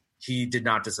 he did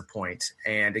not disappoint.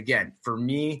 And again, for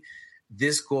me,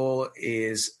 this goal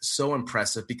is so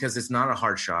impressive because it's not a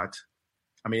hard shot.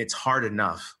 I mean, it's hard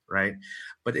enough, right?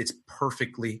 But it's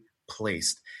perfectly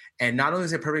placed. And not only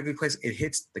is it perfectly placed, it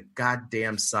hits the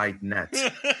goddamn side net.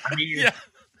 I mean, yeah.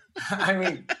 I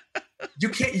mean, you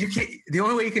can't. The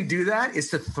only way you can do that is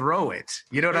to throw it.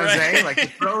 You know what I'm saying? Like, to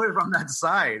throw it from that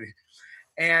side.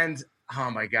 And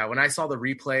oh my God, when I saw the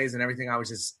replays and everything,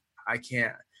 I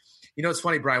can't. It's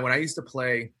funny, Brian. When I used to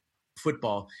play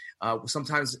football,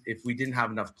 sometimes if we didn't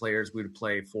have enough players, we would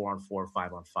play 4-on-4,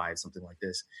 5-on-5, something like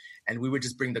this, and we would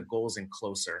just bring the goals in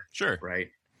closer. Sure. Right.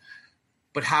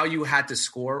 But how you had to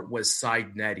score was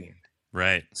side netting.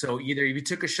 Right. So either if you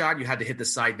took a shot, you had to hit the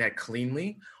side net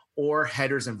cleanly, or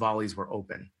headers and volleys were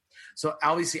open. So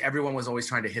obviously everyone was always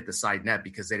trying to hit the side net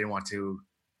because they didn't want to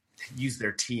use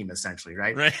their team, essentially,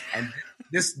 right? Right. And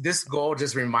this goal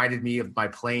just reminded me of my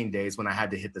playing days when I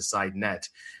had to hit the side net,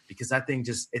 because that thing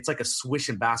it's like a swish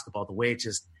in basketball, the way it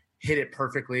just hit it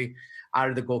perfectly out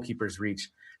of the goalkeeper's reach.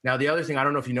 Now, the other thing, I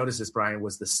don't know if you noticed this, Brian,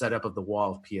 was the setup of the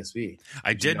wall of PSV.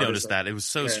 I did notice that. It was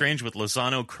so strange with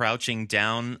Lozano crouching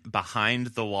down behind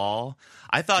the wall.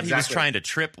 I thought he was trying to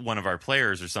trip one of our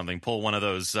players or something, pull one of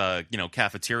those,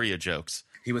 cafeteria jokes.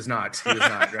 He was not,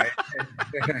 right?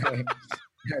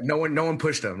 No one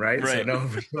pushed him, right? Right.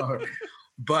 So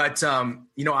but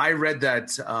I read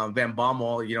that Van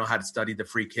Bommel, had studied the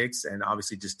free kicks and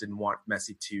obviously just didn't want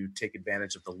Messi to take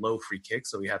advantage of the low free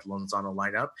kicks, so he had Lozano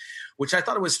line up, which I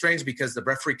thought it was strange because the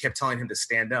referee kept telling him to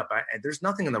stand up. And there's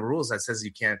nothing in the rules that says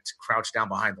you can't crouch down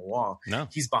behind the wall. No,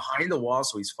 he's behind the wall,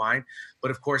 so he's fine.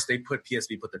 But of course,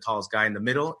 PSV put the tallest guy in the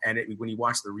middle, and when you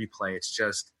watch the replay, it's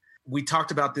just. We talked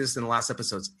about this in the last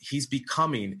episodes. He's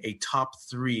becoming a top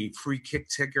 3 free kick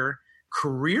taker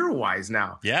career-wise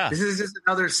now. Yeah. This is just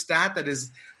another stat that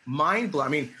is mind-blowing.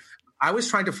 I mean, I was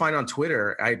trying to find on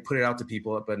Twitter. I put it out to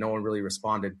people, but no one really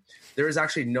responded. There is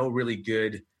actually no really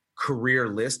good career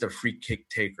list of free kick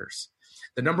takers.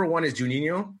 The number 1 is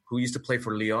Juninho, who used to play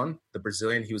for Lyon, the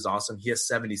Brazilian. He was awesome. He has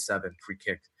 77 free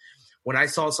kick. When I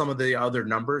saw some of the other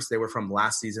numbers, they were from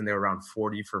last season. They were around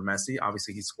 40 for Messi.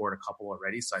 Obviously, he scored a couple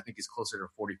already, so I think he's closer to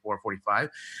 44, 45.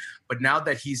 But now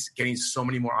that he's getting so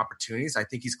many more opportunities, I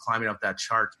think he's climbing up that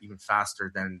chart even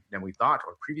faster than we thought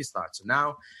or previous thought. So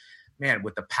now, man,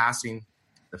 with the passing,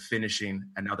 the finishing,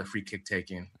 and now the free kick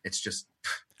taking, it's just...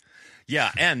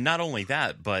 Yeah, and not only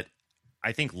that, but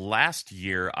I think last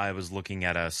year I was looking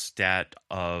at a stat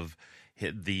of...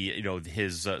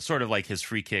 his sort of like his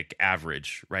free kick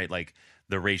average, right? Like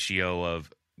the ratio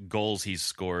of goals he's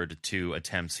scored to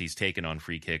attempts he's taken on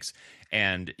free kicks.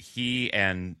 And he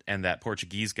and that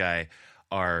Portuguese guy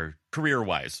are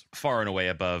career-wise far and away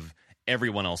above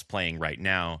everyone else playing right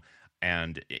now.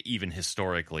 And even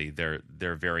historically, they're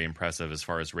very impressive as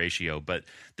far as ratio. But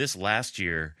this last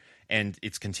year, and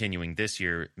it's continuing this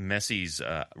year, Messi's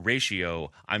ratio,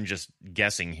 I'm just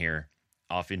guessing here,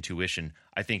 off intuition,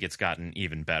 I think it's gotten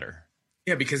even better.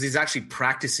 Yeah, because he's actually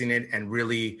practicing it and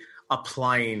really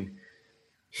applying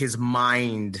his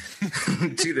mind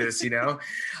to this,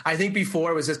 I think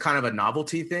before it was just kind of a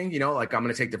novelty thing, like I'm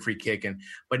going to take the free kick.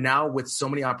 But now with so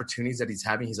many opportunities that he's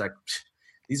having, he's like,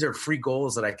 these are free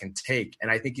goals that I can take. And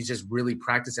I think he's just really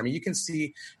practicing. I mean, you can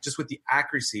see just with the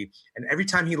accuracy, and every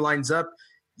time he lines up,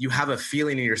 you have a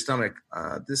feeling in your stomach,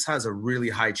 this has a really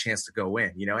high chance to go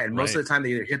in, and most of the time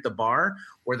they either hit the bar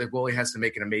or the goalie has to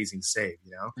make an amazing save,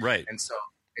 Right. And so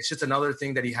it's just another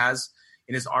thing that he has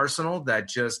in his arsenal that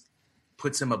just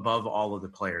puts him above all of the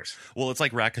players. Well, it's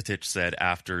like Rakitic said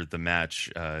after the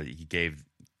match, he gave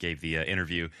the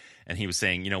interview, and he was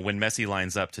saying, when Messi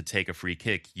lines up to take a free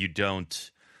kick, you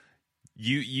don't,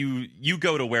 you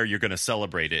go to where you're going to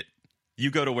celebrate it. You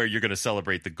go to where you're going to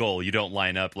celebrate the goal. You don't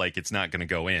line up like it's not going to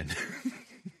go in.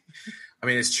 I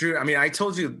mean, it's true. I mean, I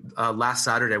told you last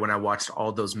Saturday when I watched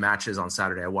all those matches on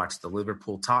Saturday, I watched the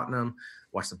Liverpool-Tottenham,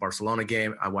 watched the Barcelona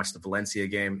game, I watched the Valencia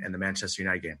game, and the Manchester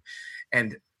United game.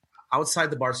 And outside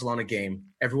the Barcelona game,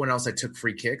 everyone else that took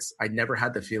free kicks, I never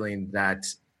had the feeling that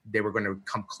they were going to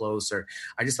come close, or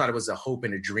I just thought it was a hope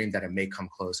and a dream that it may come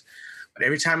close. But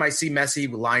every time I see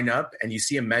Messi line up and you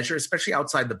see him measure, especially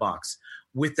outside the box,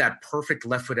 with that perfect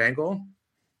left foot angle,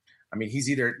 I mean,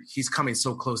 he's coming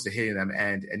so close to hitting them,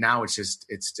 and now it's just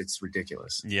it's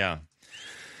ridiculous. Yeah.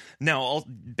 Now,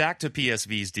 back to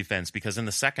PSV's defense, because in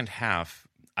the second half,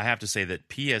 I have to say that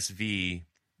PSV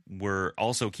were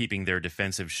also keeping their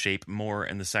defensive shape more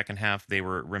in the second half. They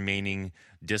were remaining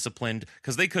disciplined,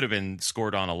 because they could have been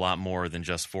scored on a lot more than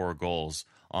just 4 goals,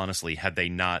 honestly, had they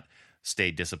not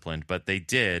stayed disciplined. But they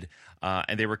did,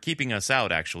 and they were keeping us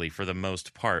out, actually, for the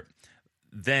most part.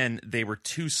 Then they were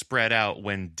too spread out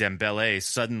when Dembele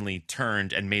suddenly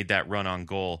turned and made that run on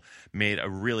goal, made a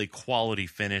really quality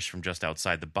finish from just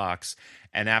outside the box.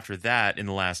 And after that, in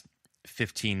the last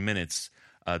 15 minutes,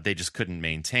 they just couldn't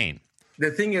maintain.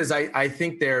 The thing is, I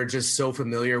think they're just so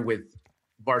familiar with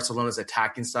Barcelona's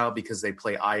attacking style because they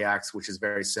play Ajax, which is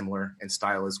very similar in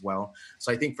style as well.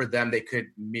 So I think for them, they could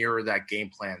mirror that game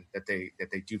plan that they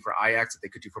do for Ajax, that they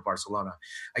could do for Barcelona.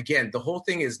 Again, the whole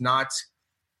thing is not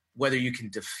whether you can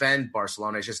defend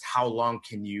Barcelona, it's just how long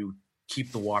can you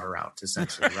keep the water out,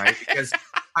 essentially, right? Because,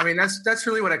 I mean, that's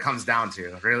really what it comes down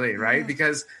to, really, right? Yeah.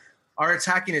 Because our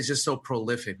attacking is just so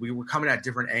prolific. We were coming at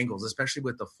different angles, especially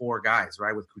with the 4 guys,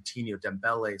 right? With Coutinho,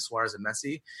 Dembele, Suarez, and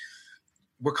Messi.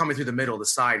 We're coming through the middle, the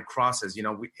side, crosses,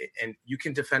 and you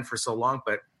can defend for so long,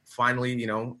 but finally,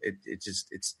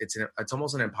 it's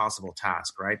almost an impossible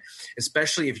task, right?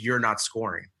 Especially if you're not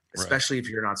scoring.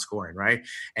 Right?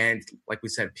 And like we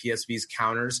said, PSV's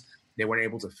counters, they weren't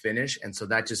able to finish. And so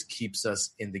that just keeps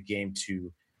us in the game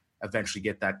to eventually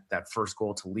get that first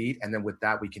goal to lead. And then with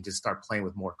that, we can just start playing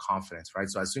with more confidence, right?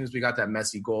 So as soon as we got that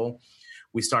Messi goal,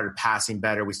 we started passing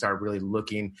better. We started really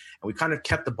looking, and we kind of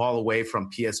kept the ball away from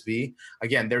PSV.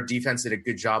 Again, their defense did a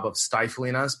good job of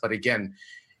stifling us. But again,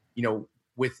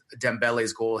 with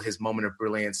Dembele's goal, his moment of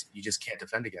brilliance, you just can't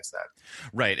defend against that.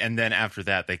 Right. And then after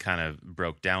that, they kind of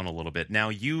broke down a little bit. Now,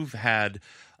 you've had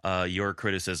your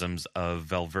criticisms of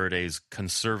Valverde's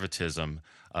conservatism,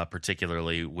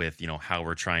 particularly with, how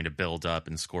we're trying to build up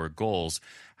and score goals.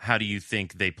 How do you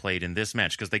think they played in this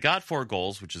match? Because they got 4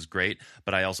 goals, which is great,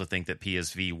 but I also think that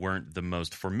PSV weren't the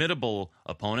most formidable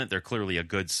opponent. They're clearly a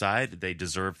good side. They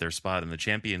deserve their spot in the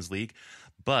Champions League.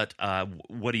 But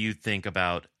what do you think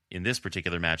about, in this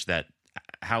particular match, that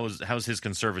how's his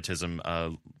conservatism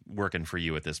working for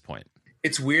you at this point?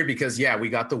 It's weird because, we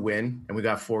got the win and we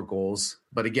got 4 goals.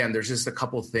 But again, there's just a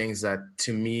couple things that,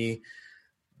 to me,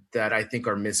 that I think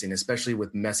are missing, especially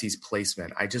with Messi's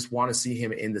placement. I just want to see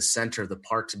him in the center of the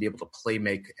park to be able to play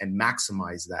make and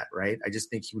maximize that, right? I just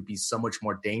think he would be so much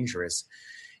more dangerous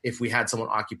if we had someone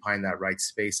occupying that right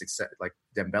space, except like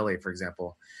Dembele, for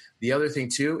example. The other thing,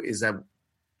 too, is that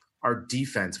our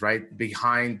defense, right,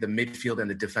 behind the midfield and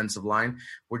the defensive line,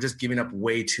 we're just giving up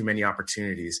way too many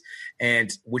opportunities,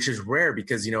 and which is rare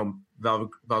because, Val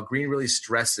Green really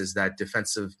stresses that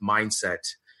defensive mindset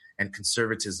and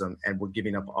conservatism, and we're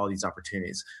giving up all these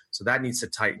opportunities. So that needs to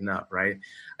tighten up, right?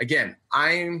 Again,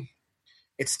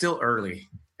 it's still early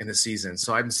in the season,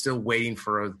 so I'm still waiting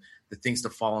for the things to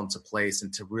fall into place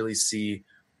and to really see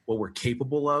what we're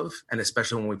capable of, and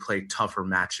especially when we play tougher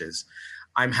matches.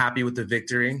 I'm happy with the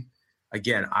victory.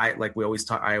 Again, I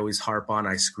always harp on,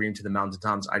 I scream to the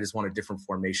mountaintops. I just want a different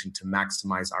formation to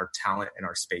maximize our talent and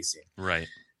our spacing. Right.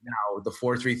 Now, the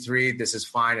 4-3-3, this is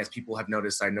fine. As people have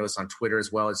noticed, I noticed on Twitter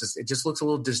as well, it just looks a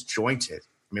little disjointed.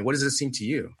 I mean, what does it seem to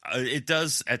you? It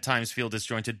does at times feel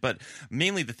disjointed, but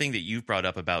mainly the thing that you've brought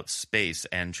up about space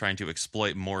and trying to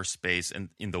exploit more space and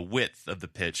in the width of the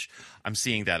pitch, I'm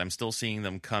seeing that. I'm still seeing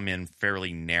them come in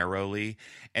fairly narrowly.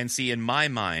 And see, in my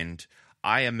mind,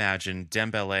 I imagine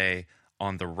Dembele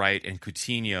on the right and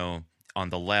Coutinho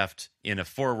on the left in a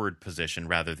forward position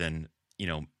rather than,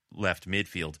 left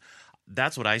midfield.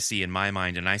 That's what I see in my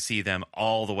mind, and I see them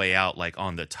all the way out, like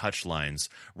on the touch lines,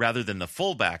 rather than the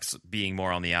fullbacks being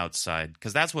more on the outside,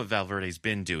 because that's what Valverde's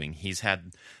been doing. He's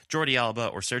had Jordi Alba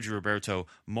or Sergio Roberto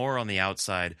more on the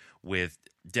outside with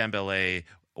Dembele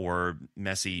or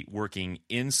Messi working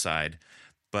inside.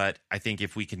 But I think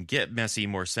if we can get Messi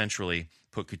more centrally,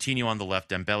 put Coutinho on the left,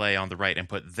 Dembele on the right, and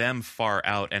put them far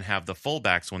out and have the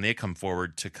fullbacks, when they come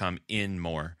forward, to come in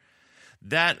more.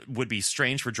 That would be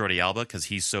strange for Jordi Alba because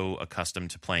he's so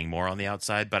accustomed to playing more on the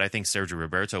outside, but I think Sergio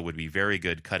Roberto would be very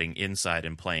good cutting inside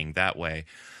and playing that way,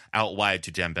 out wide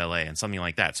to Dembele and something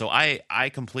like that. So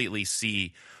I completely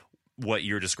see what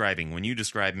you're describing. When you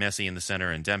describe Messi in the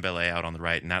center and Dembele out on the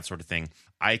right and that sort of thing,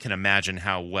 I can imagine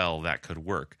how well that could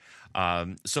work.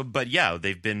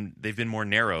 They've been more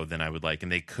narrow than I would like,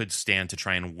 and they could stand to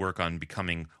try and work on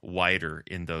becoming wider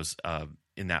in those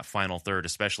in that final third,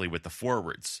 especially with the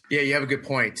forwards. Yeah, you have a good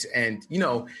point. And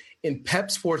in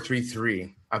Pep's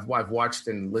 4-3-3, I've watched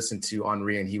and listened to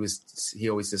Henry, and he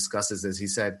always discusses this. He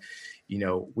said,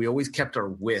 we always kept our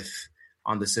width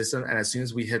on the system, and as soon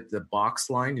as we hit the box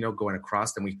line, going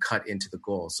across, then we cut into the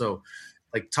goal. So,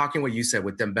 like talking what you said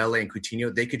with Dembele and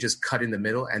Coutinho, they could just cut in the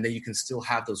middle, and then you can still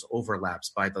have those overlaps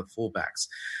by the fullbacks.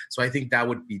 So I think that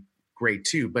would be great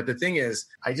too. But the thing is,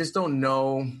 I just don't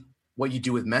know what you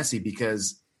do with Messi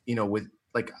because,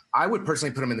 I would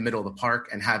personally put him in the middle of the park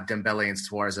and have Dembele and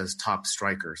Suarez as top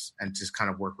strikers and just kind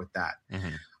of work with that.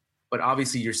 Mm-hmm. But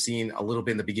obviously you're seeing a little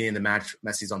bit in the beginning of the match,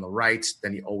 Messi's on the right,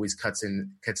 then he always cuts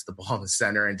the ball in the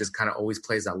center and just kind of always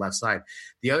plays that left side.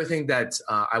 The other thing that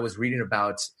I was reading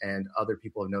about and other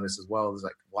people have noticed as well is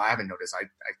I haven't noticed.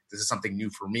 This is something new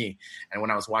for me. And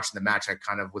when I was watching the match, I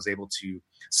kind of was able to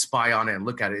spy on it and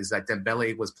look at it, is that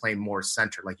Dembele was playing more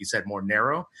center, like you said, more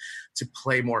narrow, to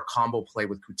play more combo play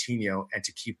with Coutinho and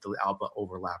to keep the Alba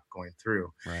overlap going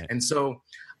through. Right. And so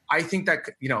I think that,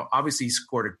 obviously he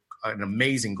scored an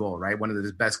amazing goal, right? One of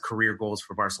the best career goals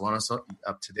for Barcelona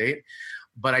up to date.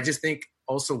 But I just think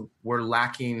also we're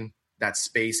lacking that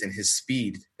space and his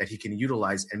speed that he can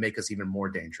utilize and make us even more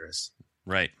dangerous.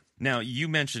 Right. Now, you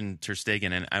mentioned Ter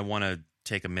Stegen, and I want to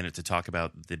take a minute to talk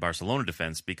about the Barcelona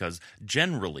defense because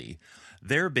generally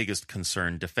their biggest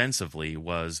concern defensively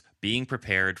was being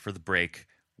prepared for the break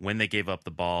when they gave up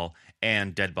the ball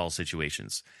and dead ball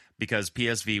situations, because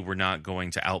PSV were not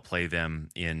going to outplay them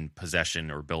in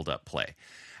possession or build-up play.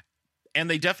 And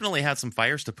they definitely had some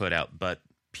fires to put out, but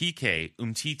Piqué,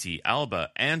 Umtiti,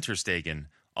 Alba, and Ter Stegen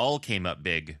all came up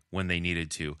big when they needed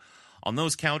to. On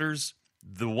those counters,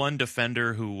 the one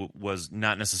defender who was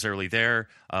not necessarily there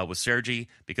was Sergi,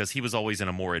 because he was always in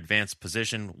a more advanced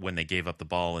position when they gave up the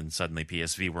ball and suddenly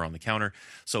PSV were on the counter.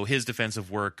 So his defensive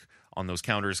work on those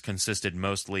counters consisted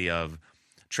mostly of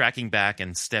tracking back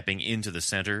and stepping into the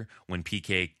center when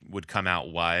PK would come out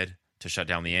wide to shut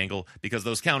down the angle, because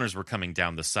those counters were coming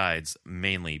down the sides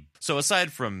mainly. So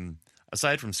aside from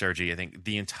Sergi, I think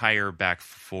the entire back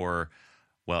four,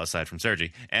 well, aside from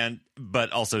Sergi,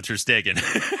 but also Ter Stegen,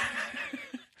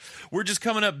 we're just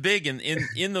coming up big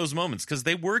in those moments because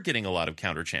they were getting a lot of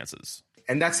counter chances.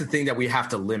 And that's the thing that we have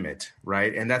to limit,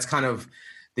 right? And that's kind of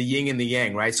the yin and the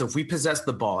yang, right? So if we possess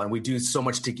the ball and we do so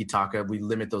much tiki-taka, we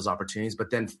limit those opportunities, but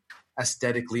then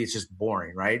aesthetically it's just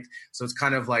boring, right? So it's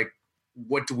kind of like,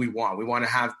 what do we want? We want to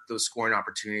have those scoring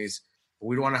opportunities, but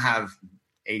we don't want to have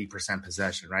 80%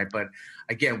 possession, right? But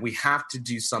again, we have to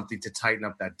do something to tighten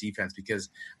up that defense, because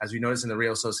as we noticed in the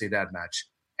Real Sociedad match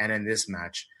and in this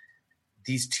match,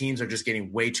 these teams are just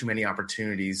getting way too many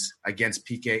opportunities against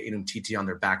Piqué and Umtiti on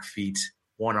their back feet,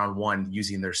 one-on-one,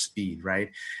 using their speed,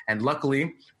 right? And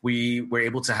luckily, we were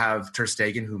able to have Ter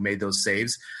Stegen, who made those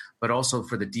saves, but also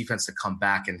for the defense to come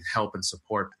back and help and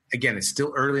support. Again, it's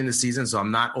still early in the season, so I'm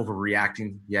not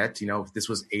overreacting yet. You know, if this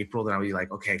was April, then I'd be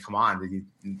like, okay, come on.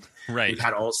 Right. We've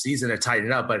had all season to tighten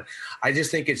it up. But I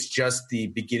just think it's just the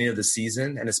beginning of the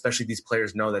season, and especially these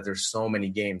players know that there's so many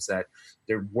games that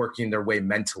they're working their way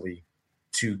mentally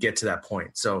to get to that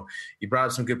point. So you brought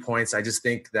up some good points. I just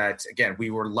think that, again, we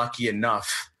were lucky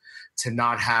enough to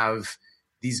not have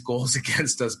these goals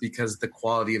against us because the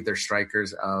quality of their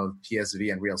strikers of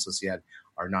PSV and Real Sociedad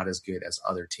are not as good as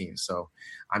other teams. So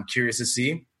I'm curious to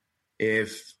see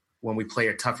if when we play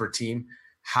a tougher team,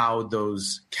 how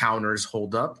those counters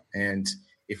hold up and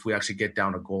if we actually get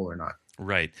down a goal or not.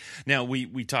 Right. Now,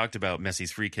 we talked about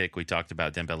Messi's free kick. We talked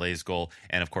about Dembele's goal.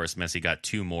 And, of course, Messi got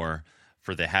 2 more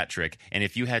for the hat trick. And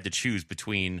if you had to choose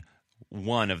between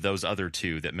one of those other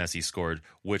 2 that Messi scored,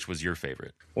 which was your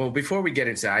favorite? Well, before we get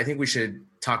into that, I think we should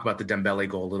talk about the Dembele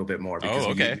goal a little bit more, because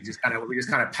we just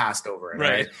kind of passed over it,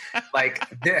 right? Like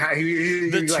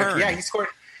the turn. He scored.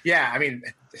 Yeah, I mean,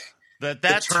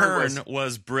 that turn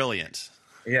was brilliant.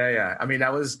 Yeah. I mean,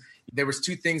 there was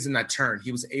 2 things in that turn.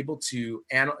 He was able to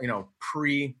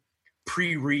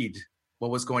pre-read what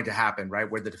was going to happen,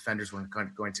 right, where the defenders were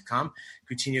going to come.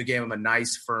 Coutinho gave him a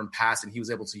nice, firm pass, and he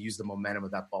was able to use the momentum of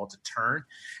that ball to turn.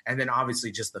 And then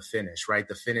obviously just the finish, right?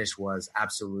 The finish was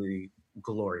absolutely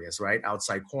glorious, right?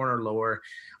 Outside corner, lower,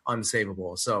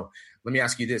 unsavable. So let me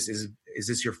ask you this. Is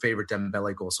this your favorite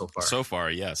Dembele goal so far? So far,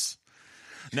 yes.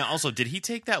 Now, also, did he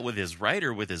take that with his right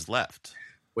or with his left?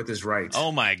 With his right.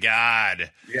 Oh, my God.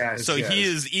 Yes. So he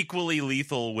is equally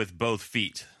lethal with both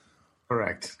feet.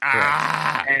 Correct.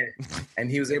 And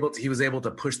he was able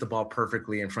to push the ball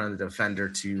perfectly in front of the defender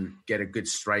to get a good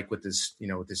strike with his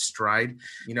stride.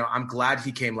 You know, I'm glad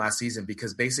he came last season,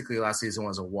 because basically last season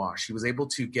was a wash. He was able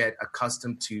to get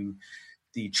accustomed to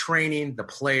the training, the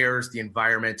players, the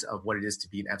environment of what it is to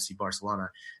be an FC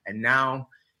Barcelona. And now,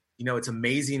 you know, it's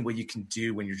amazing what you can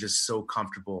do when you're just so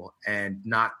comfortable and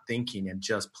not thinking and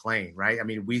just playing, right? I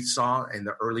mean, we saw in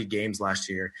the early games last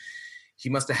year, he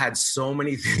must have had so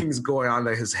many things going on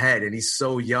in his head, and he's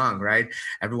so young, right?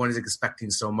 Everyone is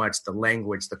expecting so much, the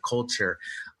language, the culture.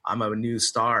 I'm a new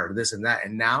star, this and that.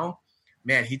 And now,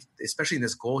 man, he, especially in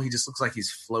this goal, he just looks like he's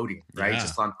floating, right?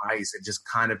 Just on ice. It just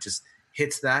kind of just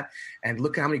hits that. And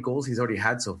look at how many goals he's already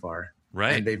had so far.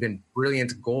 Right. And they've been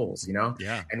brilliant goals, you know?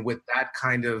 Yeah. And with that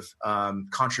kind of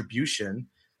contribution,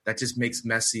 that just makes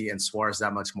Messi and Suarez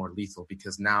that much more lethal,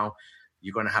 because now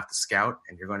you're going to have to scout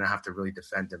and you're going to have to really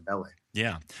defend Dembele.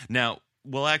 Yeah. Now,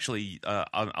 well, actually,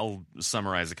 I'll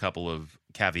summarize a couple of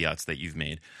caveats that you've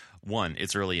made. 1,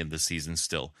 it's early in the season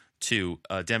still. 2,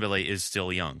 Dembele is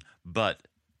still young. But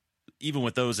even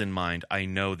with those in mind, I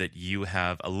know that you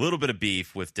have a little bit of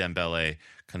beef with Dembele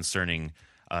concerning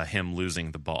him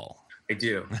losing the ball. I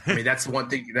do. I mean, that's the one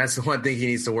thing. That's the one thing he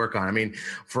needs to work on. I mean,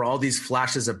 for all these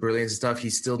flashes of brilliance and stuff, he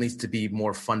still needs to be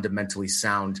more fundamentally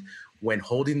sound when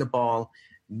holding the ball,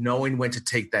 knowing when to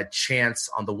take that chance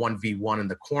on the 1v1 in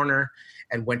the corner,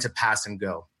 and when to pass and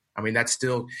go. I mean, that's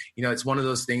still, you know, it's one of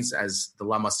those things, as the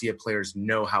La Masia players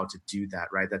know how to do that,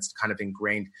 right? That's kind of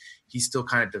ingrained. He's still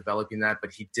kind of developing that,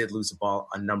 but he did lose the ball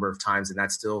a number of times, and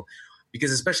that's still,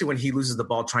 because especially when he loses the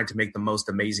ball trying to make the most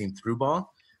amazing through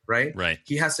ball, right?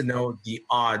 He has to know the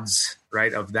odds,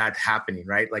 right, of that happening,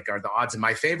 right? Like, are the odds in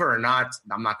my favor or not?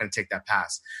 I'm not going to take that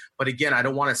pass. But again, I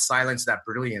don't want to silence that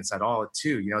brilliance at all,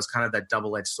 too. You know, it's kind of that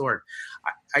double-edged sword.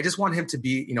 I just want him to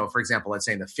be, you know, for example, let's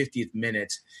say in the 50th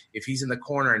minute, if he's in the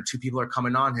corner and 2 people are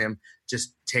coming on him,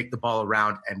 just take the ball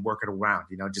around and work it around,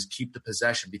 you know, just keep the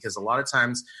possession. Because a lot of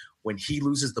times when he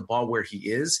loses the ball where he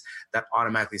is, that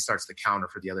automatically starts the counter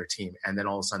for the other team. And then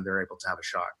all of a sudden they're able to have a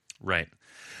shot. Right.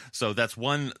 So that's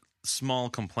one small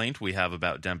complaint we have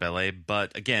about Dembele,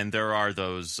 but again, there are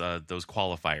those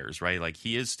qualifiers, right? Like,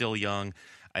 he is still young,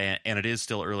 and it is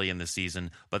still early in the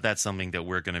season, but that's something that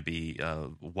we're going to be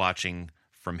watching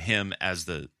from him as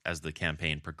the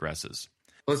campaign progresses.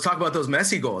 Let's talk about those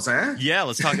Messi goals, huh? Yeah,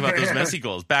 let's talk about those Messi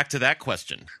goals. Back to that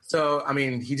question. So, I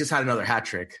mean, he just had another hat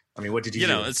trick. I mean, what did he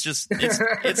do?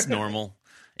 It's normal.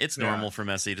 It's normal for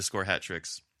Messi to score hat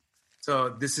tricks. So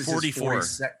this is 44.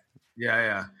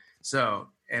 Yeah. So,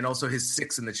 and also his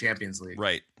 6th in the Champions League.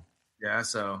 Right. Yeah.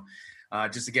 So,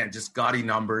 just gaudy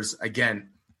numbers. Again,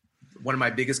 one of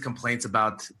my biggest complaints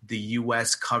about the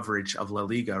U.S. coverage of La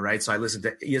Liga, right? So I listened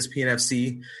to ESPN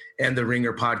FC and the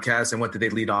Ringer podcast, and what did they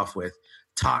lead off with?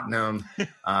 Tottenham,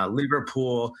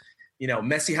 Liverpool.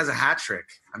 Messi has a hat trick.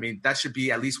 I mean, that should be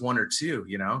at least 1 or 2.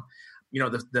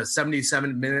 The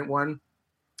 77-minute one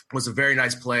was a very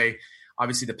nice play.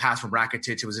 Obviously, the pass from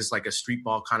Rakitic, it was just like a street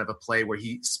ball kind of a play where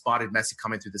he spotted Messi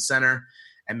coming through the center,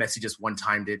 and Messi just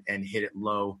one-timed it and hit it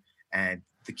low, and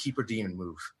the keeper didn't even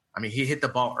move. I mean, he hit the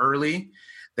ball early.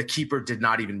 The keeper did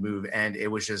not even move, and it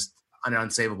was just an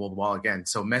unsavable ball again.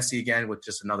 So Messi, again, with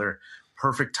just another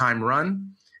perfect time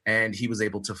run, and he was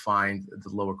able to find the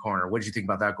lower corner. What did you think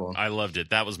about that goal? I loved it.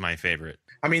 That was my favorite.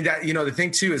 I mean, the thing,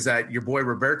 too, is that your boy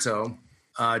Roberto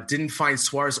didn't find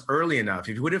Suarez early enough.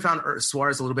 If he would have found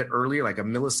Suarez a little bit earlier, like a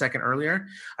millisecond earlier,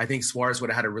 I think Suarez would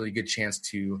have had a really good chance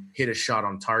to hit a shot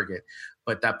on target.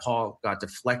 But that ball got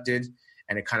deflected,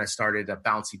 and it kind of started a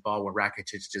bouncy ball where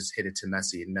Rakitic just hit it to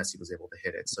Messi, and Messi was able to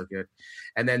hit it. So good.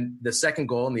 And then the second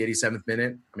goal in the 87th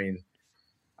minute, I mean,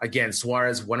 again,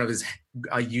 Suarez, one of his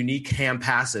unique ham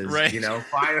passes, right.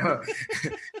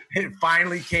 It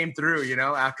finally came through,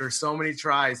 after so many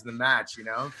tries in the match,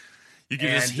 You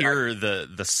can just hear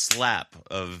the slap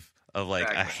of like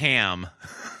exactly. A ham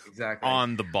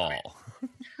on the ball.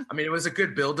 I mean, it was a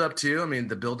good build-up, too. I mean,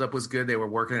 the build-up was good. They were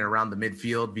working it around the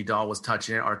midfield. Vidal was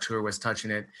touching it. Artur was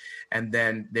touching it. And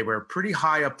then they were pretty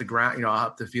high up the ground,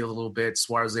 up the field a little bit.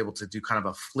 Suarez was able to do kind of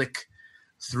a flick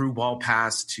through ball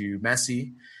pass to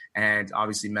Messi. And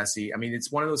obviously Messi, I mean,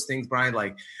 it's one of those things, Brian,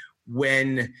 like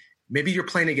when maybe you're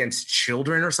playing against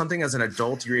children or something as an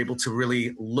adult, you're able to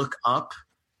really look up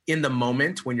in the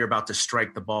moment when you're about to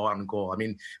strike the ball on goal. I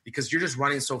mean, because you're just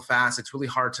running so fast, it's really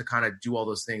hard to kind of do all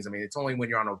those things. I mean, it's only when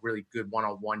you're on a really good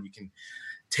one-on-one, you can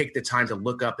take the time to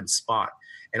look up and spot.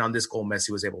 And on this goal, Messi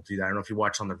was able to do that. I don't know if you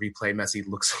watch on the replay, Messi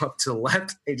looks up to the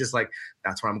left. He just like,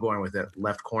 that's where I'm going with it,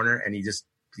 left corner. And he just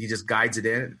guides it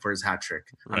in for his hat trick.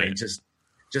 Right. I mean, just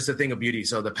a thing of beauty.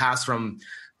 So the pass from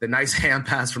the nice hand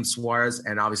pass from Suarez,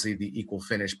 and obviously the equal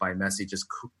finish by Messi, just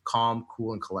calm,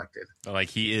 cool, and collected. Like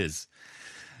he is.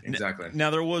 Exactly.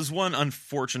 Now, there was one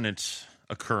unfortunate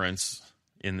occurrence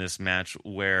in this match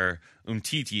where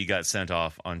Umtiti got sent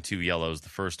off on 2 yellows, the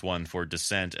first one for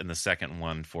dissent and the second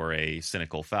one for a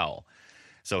cynical foul.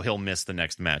 So he'll miss the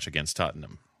next match against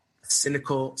Tottenham.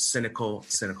 Cynical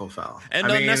foul.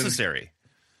 And unnecessary.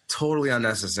 Totally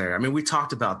unnecessary. I mean, we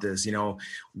talked about this,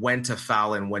 when to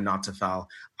foul and when not to foul.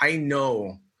 I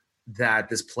know that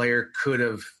this player could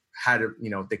have had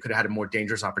they could have had a more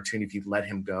dangerous opportunity if you let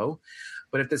him go.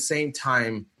 But at the same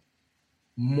time,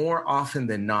 more often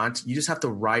than not, you just have to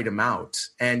ride him out.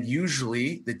 And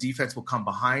usually the defense will come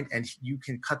behind and you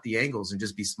can cut the angles and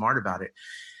just be smart about it.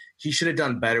 He should have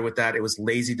done better with that. It was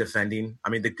lazy defending. I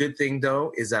mean, the good thing,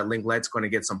 though, is that Lenglet's going to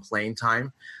get some playing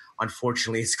time.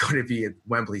 Unfortunately, it's going to be at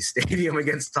Wembley Stadium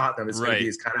against Tottenham. It's going to be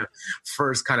his kind of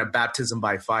first kind of baptism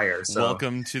by fire. So,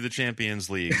 welcome to the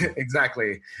Champions League.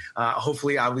 Exactly.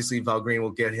 Hopefully, obviously, Valgren will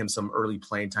get him some early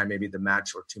playing time, maybe the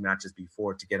match or 2 matches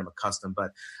before to get him accustomed.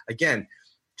 But again,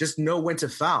 just know when to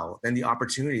foul and the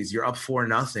opportunities. You're up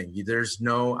 4-0. There's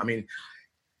no, I mean,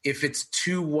 if it's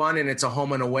 2-1 and it's a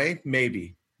home and away,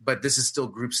 maybe. But this is still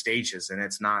group stages, and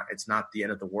it's not the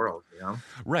end of the world,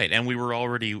 Right, and we were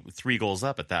already 3 goals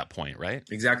up at that point, right?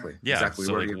 Exactly. Yeah. Exactly.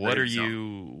 So, like, what are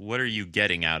you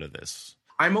getting out of this?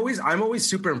 I'm always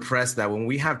super impressed that when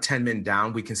we have 10 men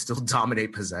down, we can still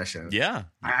dominate possession. Yeah.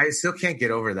 I still can't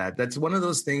get over that. That's one of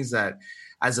those things that,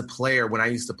 as a player, when I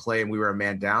used to play and we were a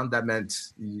man down, that meant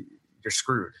you're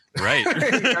screwed. Right.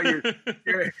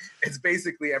 It's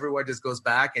basically everyone just goes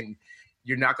back and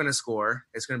you're not going to score.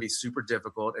 It's going to be super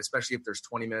difficult, especially if there's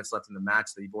 20 minutes left in the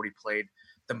match that you've already played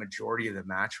the majority of the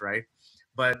match, right?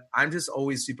 But I'm just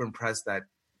always super impressed that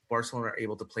Barcelona are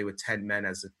able to play with 10 men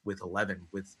with 11,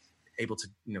 with able to,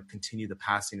 continue the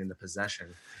passing and the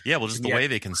possession. Yeah, well, just the way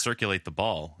they can circulate the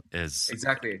ball is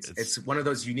exactly. It's one of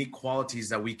those unique qualities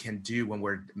that we can do when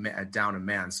we're down a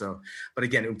man. So, but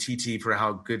again, Umtiti, for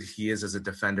how good he is as a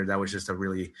defender, that was just a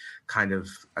really kind of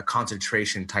a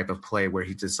concentration type of play where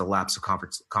he just a lapse of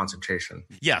concentration.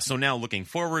 Yeah. So now looking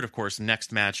forward, of course,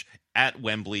 next match at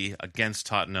Wembley against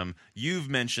Tottenham. You've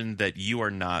mentioned that you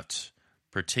are not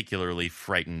particularly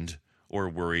frightened or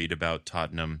worried about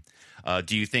Tottenham.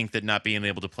 Do you think that not being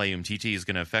able to play Umtiti is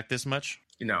going to affect this much?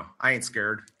 I ain't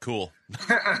scared. Cool.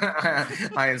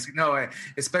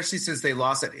 Especially since they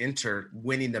lost at Inter,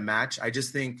 winning the match. I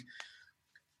just think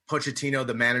Pochettino,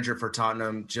 the manager for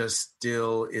Tottenham, just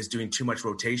still is doing too much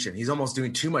rotation. He's almost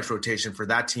doing too much rotation for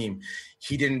that team.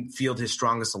 He didn't field his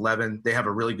strongest 11. They have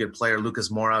a really good player, Lucas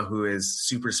Moura, who is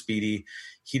super speedy.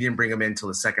 He didn't bring him in until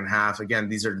the second half. Again,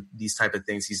 these type of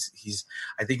things.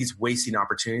 I think he's wasting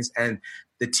opportunities, and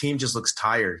the team just looks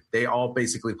tired. They all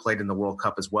basically played in the World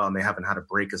Cup as well, and they haven't had a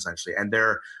break essentially. And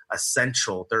they're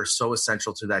essential. They're so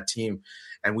essential to that team,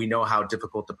 and we know how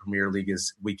difficult the Premier League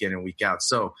is week in and week out.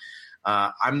 So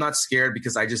I'm not scared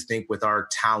because I just think with our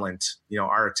talent,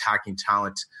 our attacking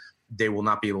talent, they will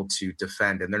not be able to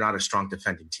defend, and they're not a strong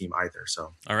defending team either.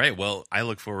 So, all right. Well, I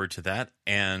look forward to that,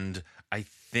 and I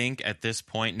think at this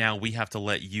point now we have to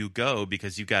let you go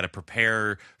because you got to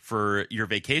prepare for your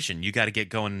vacation. You got to get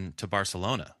going to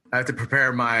Barcelona. I have to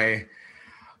prepare my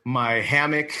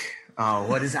hammock.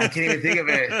 What is? I can't even think of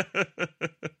it.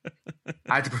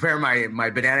 I have to prepare my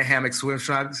banana hammock swim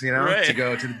trunks, right, to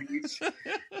go to the beach.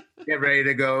 Get ready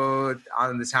to go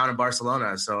on the town in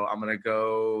Barcelona. So I'm going to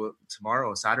go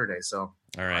tomorrow, Saturday. So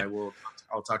all right,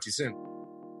 I'll talk to you soon.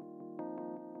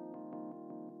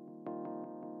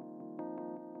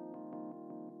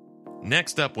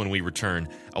 Next up when we return,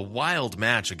 a wild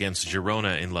match against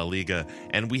Girona in La Liga,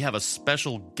 and we have a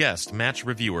special guest match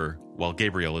reviewer while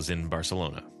Gabriel is in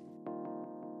Barcelona.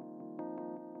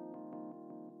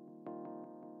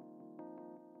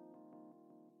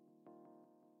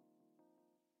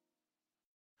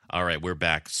 All right, we're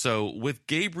back. So with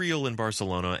Gabriel in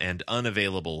Barcelona and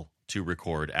unavailable to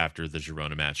record after the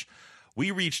Girona match,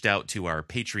 we reached out to our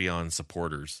Patreon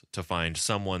supporters to find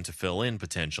someone to fill in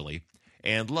potentially.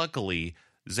 And luckily,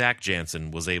 Zach Jansen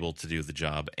was able to do the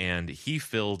job, and he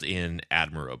filled in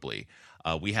admirably.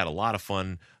 We had a lot of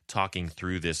fun talking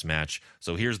through this match.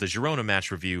 So here's the Girona match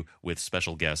review with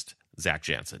special guest Zach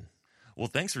Jansen. Well,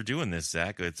 thanks for doing this,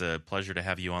 Zach. It's a pleasure to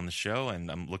have you on the show, and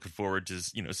I'm looking forward to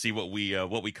see what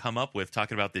we come up with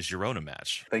talking about this Girona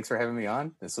match. Thanks for having me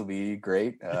on. This will be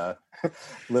great. A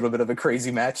little bit of a crazy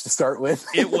match to start with.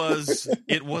 It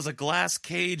was a glass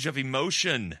cage of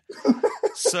emotion.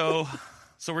 So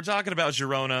we're talking about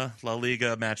Girona, La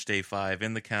Liga, match day 5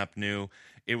 in the Camp Nou.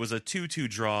 It was a 2-2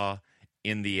 draw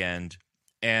in the end.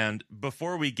 And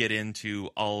before we get into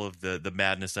all of the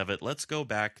madness of it, let's go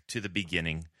back to the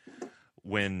beginning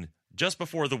when just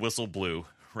before the whistle blew,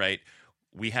 right?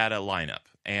 We had a lineup,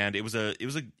 and it was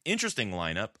an interesting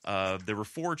lineup. There were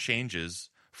 4 changes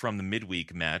from the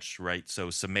midweek match, right? So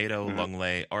Semedo,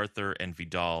 Longley, Arthur, and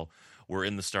Vidal were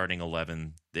in the starting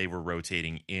 11. They were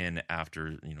rotating in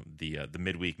after the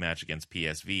midweek match against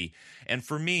PSV. And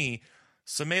for me,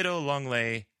 Semedo,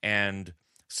 Longley, and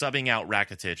subbing out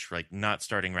Rakitic, like not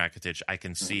starting Rakitic, I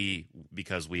can see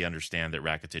because we understand that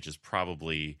Rakitic is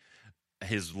probably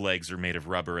his legs are made of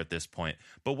rubber at this point.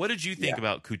 But what did you think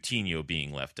about Coutinho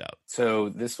being left out? So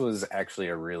this was actually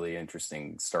a really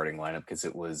interesting starting lineup because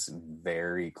it was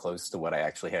very close to what I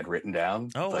actually had written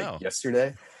down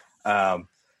yesterday.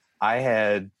 I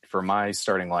had, for my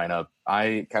starting lineup,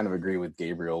 I kind of agree with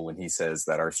Gabriel when he says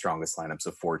that our strongest lineup's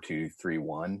a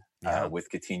 4-2-3-1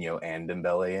 with Coutinho and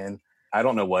Dembele in. I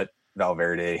don't know what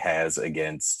Valverde has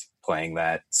against playing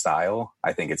that style.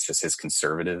 I think it's just his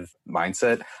conservative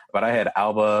mindset. But I had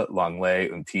Alba, Longley,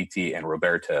 Umtiti, and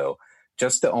Roberto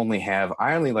just to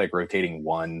I only like rotating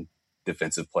one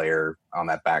defensive player on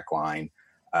that back line.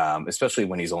 Especially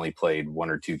when he's only played 1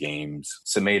 or 2 games.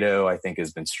 Semedo, I think,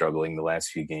 has been struggling the last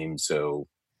few games, so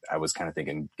I was kind of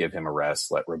thinking give him a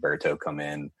rest, let Roberto come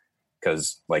in,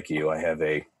 because, like you, I have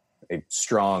a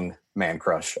strong man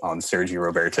crush on Sergio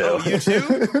Roberto. Oh, you too?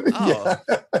 Oh,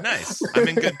 yeah. Nice. I'm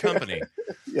in good company.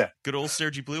 Yeah. Good old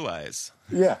Sergi Blue Eyes.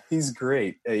 Yeah, he's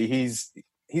great. He's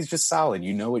just solid.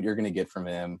 You know what you're going to get from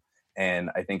him, and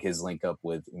I think his link up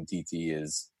with Umtiti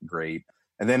is great.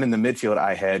 And then in the midfield,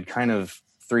 I had kind of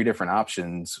 3 different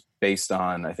options based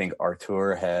on, I think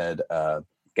Artur had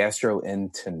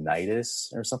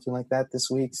gastroenteritis or something like that this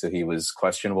week. So he was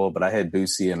questionable, but I had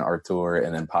Boussy and Artur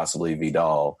and then possibly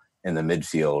Vidal in the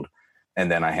midfield.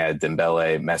 And then I had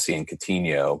Dembele, Messi, and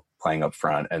Coutinho. playing up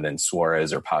front, and then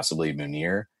Suarez or possibly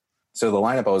Munir. So the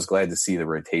lineup, I was glad to see the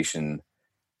rotation,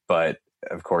 but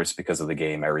of course, because of the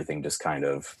game, everything just kind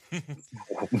of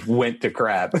went to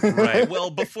crap. Right.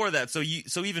 Well, before that, so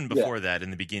even before that,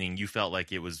 in the beginning, you felt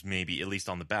like it was maybe, at least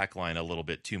on the back line, a little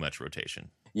bit too much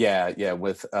rotation. Yeah.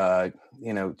 With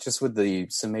just with the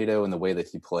Semedo and the way that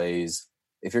he plays,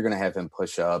 if you're going to have him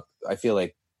push up, I feel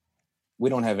like we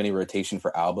don't have any rotation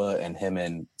for Alba, and him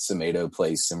and Semedo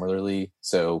play similarly.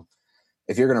 So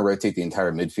if you're going to rotate the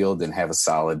entire midfield, then have a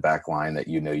solid back line that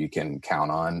you can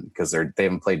count on, because they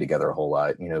haven't played together a whole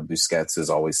lot. Busquets is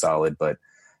always solid, but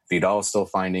Vidal's still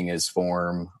finding his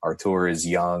form. Artur is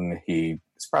young. He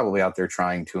is probably out there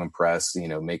trying to impress,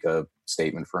 make a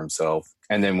statement for himself.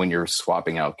 And then when you're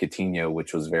swapping out Coutinho,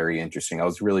 which was very interesting, I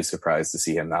was really surprised to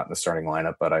see him not in the starting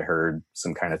lineup, but I heard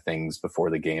some kind of things before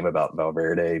the game about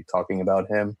Valverde talking about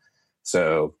him.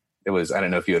 So it was, I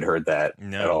don't know if you had heard that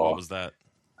at all. What was that?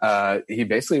 He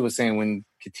basically was saying when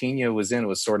Coutinho was in, it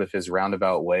was sort of his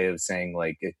roundabout way of saying,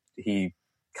 like, he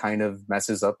kind of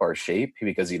messes up our shape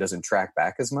because he doesn't track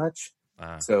back as much.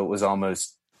 So it was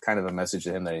almost kind of a message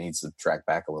to him that he needs to track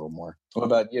back a little more. What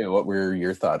about you? What were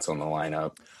your thoughts on the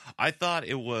lineup? I thought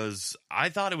it was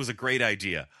a great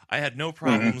idea. I had no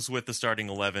problems with the starting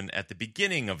 11 at the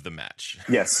beginning of the match.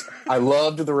 Yes. I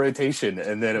loved the rotation,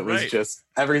 and then it was just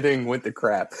everything went to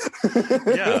crap.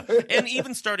 Yeah. And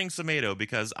even starting Semedo,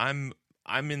 because I'm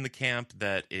in the camp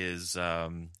that is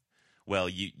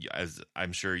as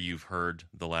I'm sure you've heard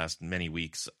the last many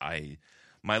weeks,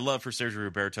 my love for Sergio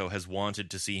Roberto has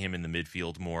wanted to see him in the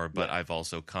midfield more, but I've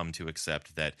also come to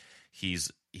accept that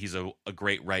he's a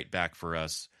great right back for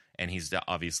us, and he's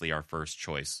obviously our first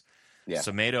choice. Yeah.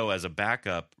 Semedo as a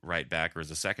backup right back, or as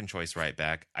a second choice right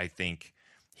back, I think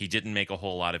he didn't make a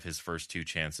whole lot of his first two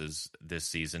chances this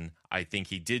season. I think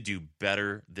he did do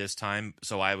better this time,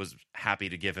 so I was happy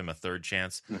to give him a third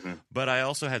chance. Mm-hmm. But I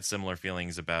also had similar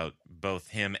feelings about both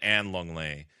him and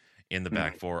Longley in the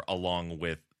back four, along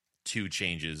with two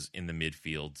changes in the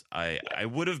midfield. I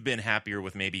would have been happier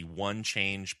with maybe one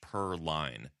change per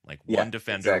line, like one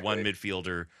defender, one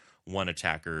midfielder, one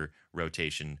attacker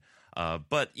rotation.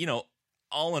 But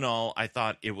all in all, I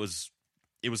thought it was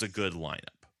a good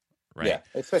lineup, right? Yeah,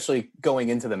 especially going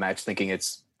into the match thinking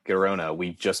it's Girona.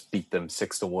 We just beat them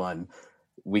 6-1.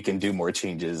 We can do more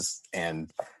changes,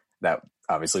 and that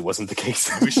obviously wasn't the case.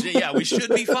 we should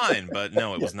be fine, but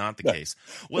no, it was not the case.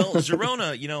 Well,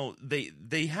 Girona,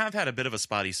 they have had a bit of a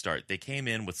spotty start. They came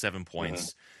in with 7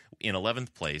 points in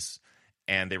 11th place,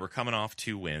 and they were coming off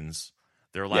 2 wins.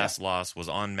 Their last loss was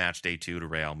on match day 2 to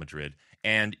Real Madrid.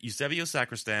 And Eusebio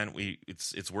Sacristan,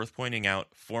 it's worth pointing out,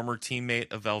 former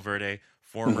teammate of Valverde,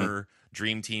 former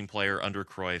dream team player under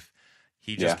Cruyff.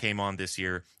 He just came on this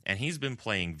year, and he's been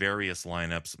playing various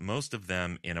lineups, most of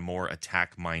them in a more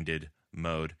attack-minded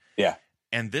mode. Yeah.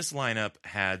 And this lineup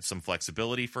had some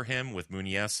flexibility for him, with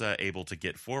Muniesa able to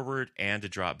get forward and to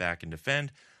drop back and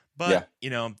defend. But,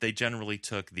 they generally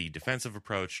took the defensive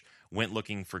approach, went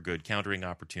looking for good countering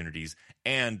opportunities,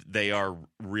 and they are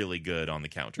really good on the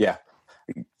counter. Yeah.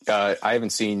 I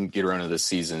haven't seen Girona this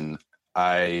season.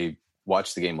 I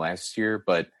watched the game last year,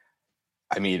 but,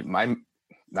 I mean,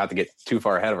 not to get too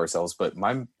far ahead of ourselves, but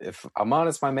if I'm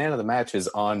honest, my man of the match is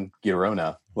on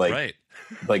Girona.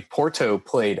 Like Porto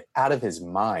played out of his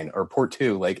mind, or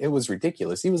Porto, it was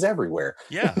ridiculous. He was everywhere.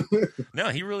 Yeah. No,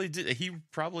 he really did. He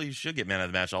probably should get man of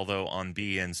the match, although on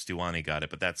B and Stuani got it,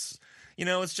 but that's,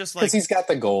 it's just like, because he's got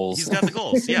the goals. He's got the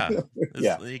goals. Yeah.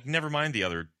 Yeah. Never mind the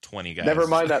other 20 guys. Never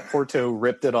mind that Porto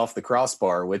ripped it off the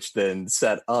crossbar, which then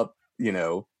set up,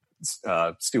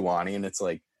 Stuani, and it's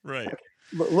like, right.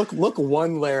 Look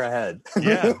one layer ahead.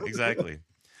 Yeah, exactly.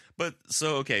 But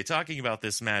talking about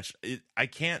this match, I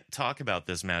can't talk about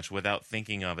this match without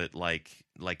thinking of it like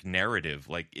narrative.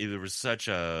 Like it was such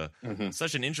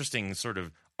an interesting sort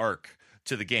of arc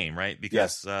to the game, right?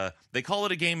 Because they call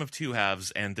it a game of two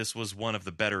halves, and this was one of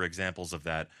the better examples of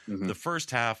that. Mm-hmm. The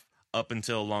first half, up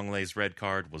until Longley's red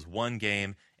card, was one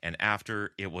game, and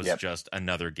after it was just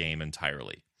another game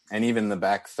entirely. And even the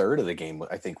back third of the game,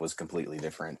 I think, was completely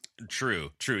different.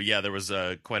 True. Yeah, there was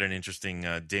quite an interesting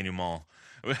denouement.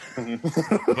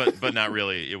 but not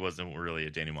really. It wasn't really a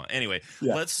denouement. Anyway,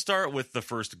 let's start with the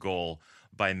first goal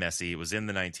by Messi. It was in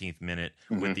the 19th minute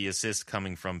with the assist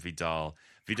coming from Vidal.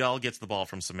 Vidal gets the ball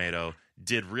from Semedo,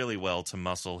 did really well to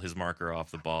muscle his marker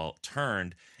off the ball,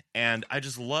 turned, and I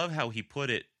just love how he put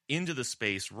it into the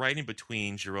space right in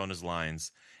between Girona's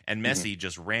lines, and Messi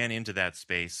just ran into that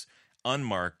space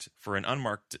unmarked for an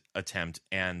unmarked attempt,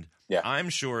 and I'm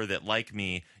sure that, like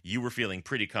me, you were feeling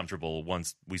pretty comfortable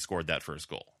once we scored that first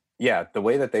goal. Yeah, the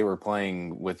way that they were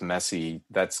playing with Messi,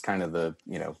 that's kind of the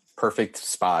perfect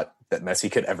spot that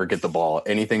Messi could ever get the ball.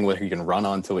 Anything where he can run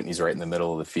onto it and he's right in the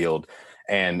middle of the field.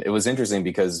 And it was interesting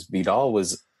because Vidal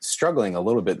was struggling a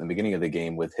little bit in the beginning of the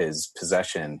game with his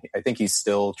possession. I think he's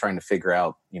still trying to figure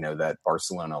out, that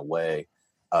Barcelona way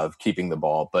of keeping the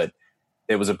ball. But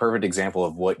it was a perfect example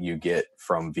of what you get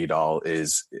from Vidal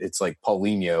it's like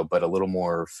Paulinho, but a little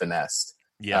more finessed.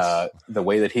 Yes. The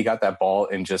way that he got that ball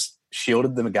and just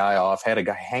shielded the guy off, had a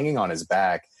guy hanging on his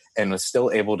back, and was still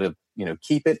able to,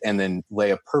 keep it and then lay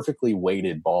a perfectly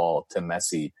weighted ball to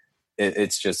Messi.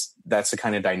 It's just, that's the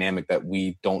kind of dynamic that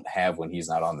we don't have when he's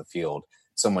not on the field.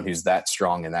 Someone who's that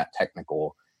strong and that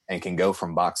technical and can go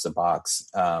from box to box.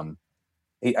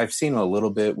 I've seen a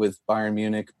little bit with Bayern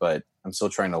Munich, but I'm still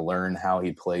trying to learn how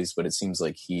he plays. But it seems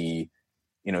like he,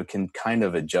 can kind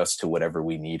of adjust to whatever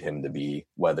we need him to be,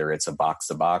 whether it's a box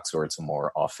to box or it's a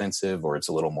more offensive or it's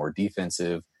a little more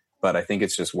defensive. But I think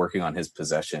it's just working on his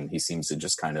possession. He seems to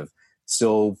just kind of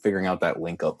still figuring out that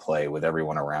link up play with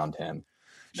everyone around him.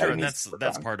 Sure, and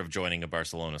that's part of joining a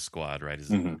Barcelona squad, right?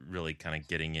 Is really kind of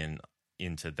getting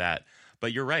into that.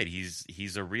 But you're right.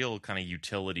 He's a real kind of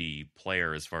utility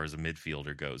player as far as a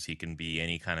midfielder goes. He can be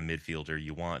any kind of midfielder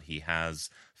you want. He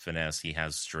has finesse. He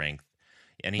has strength,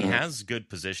 and he has good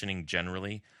positioning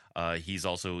generally.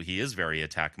 He is very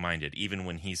attack minded, even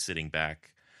when he's sitting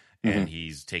back and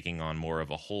he's taking on more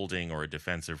of a holding or a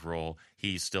defensive role.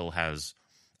 He still has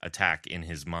attack in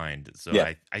his mind. So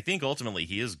I think ultimately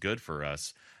he is good for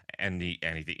us, and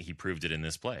he proved it in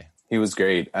this play. He was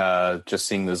great. Just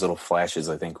seeing those little flashes,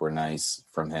 I think, were nice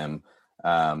from him.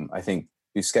 I think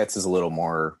Busquets is a little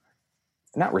more,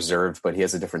 not reserved, but he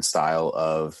has a different style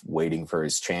of waiting for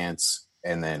his chance.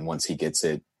 And then once he gets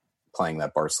it, playing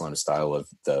that Barcelona style of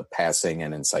the passing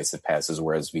and incisive passes,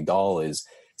 whereas Vidal is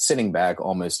sitting back,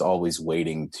 almost always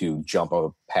waiting to jump a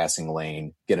passing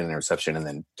lane, get an interception, and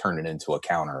then turn it into a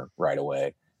counter right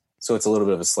away. So it's a little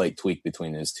bit of a slight tweak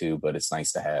between those two, but it's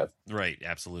nice to have. Right,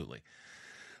 absolutely.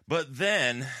 But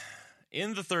then,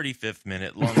 in the 35th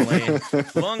minute,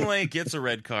 Longley gets a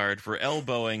red card for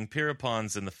elbowing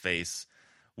Pirapons in the face,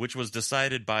 which was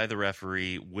decided by the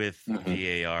referee with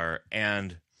VAR,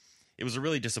 and it was a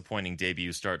really disappointing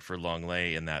debut start for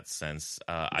Longley in that sense.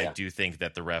 I do think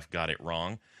that the ref got it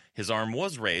wrong. His arm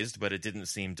was raised, but it didn't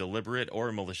seem deliberate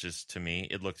or malicious to me.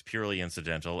 It looked purely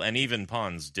incidental, and even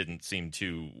Pons didn't seem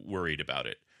too worried about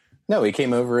it. No, he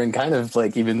came over and kind of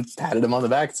like even patted him on the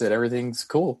back and said, everything's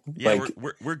cool. Yeah,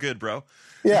 like, we're good, bro.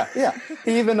 Yeah.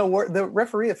 He even the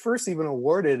referee at first even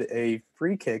awarded a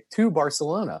free kick to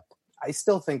Barcelona. I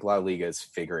still think La Liga is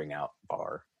figuring out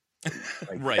VAR.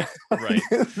 Right.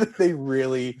 They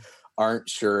really aren't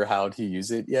sure how to use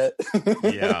it yet.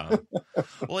 Yeah.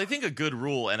 Well, I think a good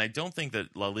rule, and I don't think that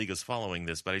La Liga's following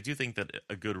this, but I do think that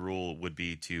a good rule would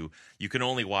be you can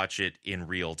only watch it in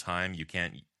real time. You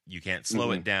can't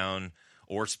slow it down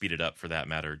or speed it up for that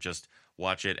matter. Just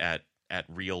watch it at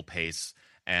real pace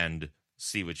and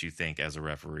see what you think as a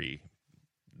referee.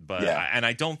 But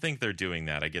I don't think they're doing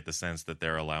that. I get the sense that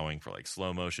they're allowing for like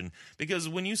slow motion, because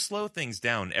when you slow things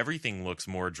down, everything looks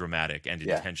more dramatic and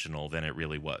intentional than it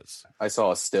really was. I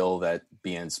saw a still that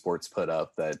BN Sports put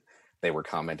up that they were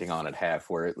commenting on at half,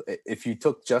 where if you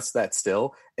took just that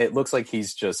still, it looks like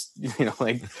he's just,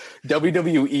 like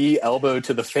WWE elbow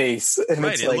to the face. And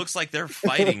right. It looks like they're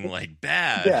fighting like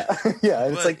bad. Yeah.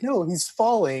 And it's like, no, he's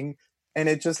falling and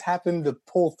it just happened to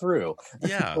pull through.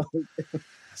 Yeah.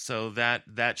 So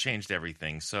that changed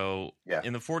everything. So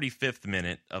in the 45th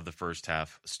minute of the first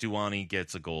half, Stuani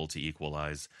gets a goal to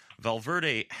equalize.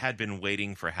 Valverde had been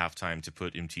waiting for halftime to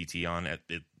put Umtiti on,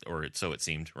 or so it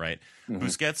seemed, right?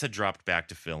 Busquets had dropped back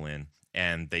to fill in,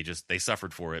 and they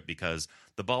suffered for it because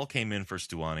the ball came in for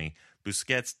Stuani.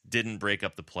 Busquets didn't break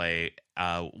up the play,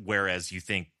 whereas you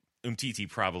think Umtiti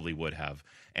probably would have,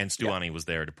 and Stuani was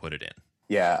there to put it in.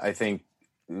 Yeah, I think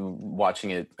watching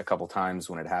it a couple times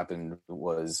when it happened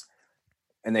was,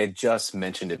 and they had just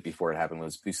mentioned it before it happened,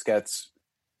 was Busquets.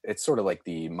 It's sort of like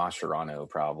the Mascherano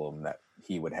problem that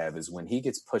he would have, is when he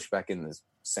gets pushed back in the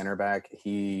center back,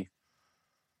 he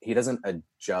doesn't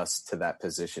adjust to that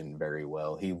position very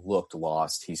well. He looked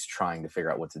lost. He's trying to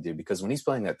figure out what to do, because when he's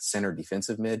playing that center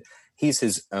defensive mid, he's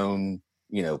his own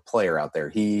player out there.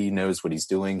 He knows what he's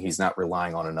doing. He's not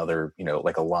relying on another,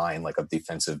 like a line, like a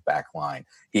defensive back line.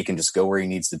 He can just go where he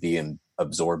needs to be and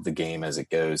absorb the game as it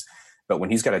goes. But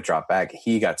when he's got to drop back,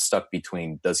 he got stuck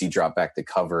between, does he drop back to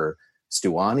cover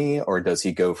Stuani or does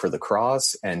he go for the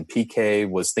cross? And PK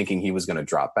was thinking he was going to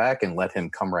drop back and let him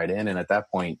come right in. And at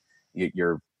that point,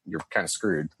 you're kind of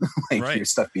screwed. You're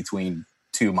stuck between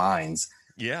two minds.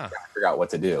 Yeah. Figure out what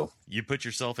to do. You put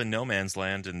yourself in no man's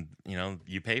land and,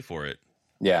 you pay for it.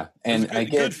 Yeah, and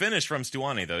good finish from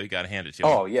Stuani though. You got to hand it to him.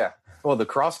 Oh yeah. Well, the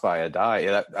cross by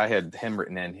Adai, I had him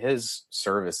written in. His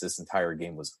service this entire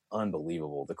game was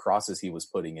unbelievable. The crosses he was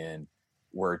putting in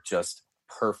were just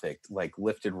perfect, like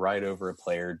lifted right over a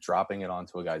player, dropping it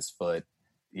onto a guy's foot.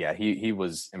 Yeah, he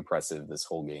was impressive this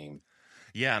whole game.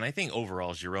 Yeah, and I think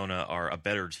overall Girona are a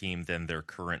better team than their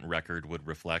current record would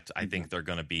reflect. I think they're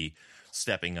going to be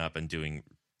stepping up and doing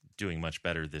much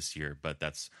better this year, but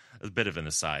that's a bit of an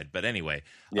aside. But anyway,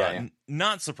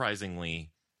 not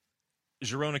surprisingly,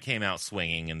 Girona came out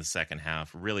swinging in the second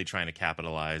half, really trying to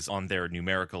capitalize on their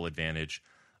numerical advantage.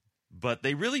 But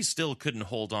they really still couldn't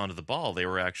hold on to the ball. They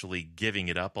were actually giving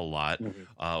it up a lot,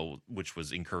 which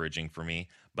was encouraging for me.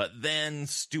 But then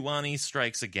Stuani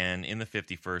strikes again in the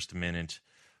 51st minute,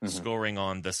 scoring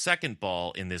on the second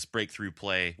ball in this breakthrough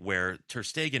play where Ter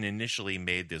Stegen initially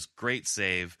made this great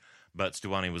save, but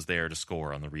Stuani was there to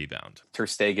score on the rebound. Ter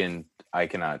Stegen, I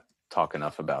cannot talk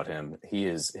enough about him.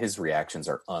 His reactions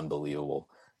are unbelievable.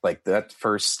 Like that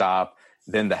first stop,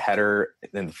 then the header,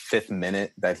 then the 5th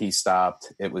minute that he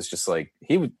stopped, it was just like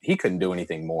he couldn't do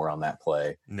anything more on that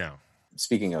play. No.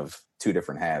 Speaking of two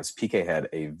different halves, PK had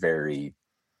a very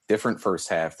different first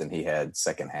half than he had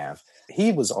second half.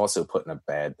 He was also put in a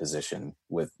bad position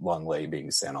with Longley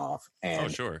being sent off.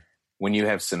 And when you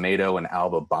have Semedo and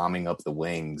Alba bombing up the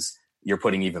wings, you're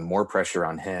putting even more pressure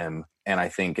on him. And I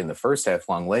think in the first half,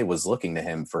 Longley was looking to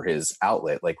him for his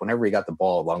outlet. Like whenever he got the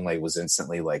ball, Longley was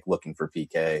instantly like looking for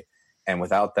PK. And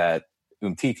without that,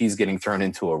 Umtiti's getting thrown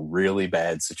into a really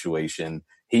bad situation.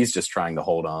 He's just trying to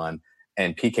hold on.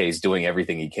 And PK's doing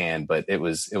everything he can, but it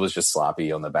was just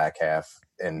sloppy on the back half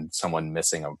and someone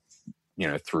missing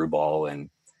a through ball and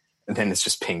then it's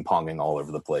just ping-ponging all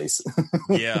over the place.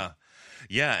 Yeah.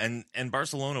 And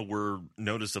Barcelona were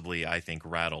noticeably, I think,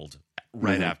 rattled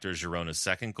right after Girona's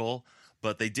second goal.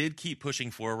 But they did keep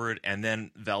pushing forward, and then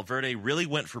Valverde really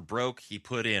went for broke. He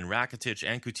put in Rakitic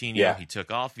and Coutinho. Yeah. He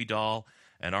took off Vidal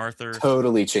and Arthur.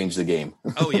 Totally changed the game.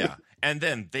 Oh, yeah. And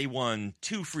then they won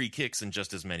 2 free kicks in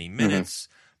just as many minutes.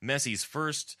 Messi's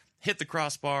first hit the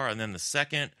crossbar, and then the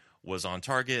second was on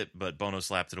target, but Bono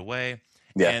slapped it away.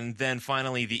 Yeah. And then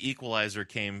finally the equalizer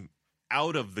came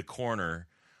out of the corner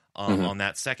on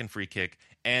that second free kick.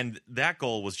 And that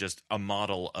goal was just a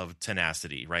model of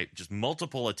tenacity, right? Just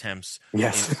multiple attempts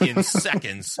in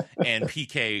seconds, and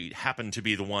PK happened to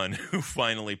be the one who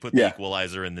finally put the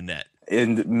equalizer in the net.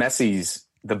 And Messi's,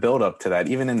 the build-up to that,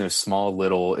 even in those small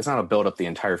little, it's not a build-up the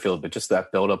entire field, but just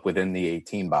that build-up within the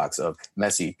 18 box of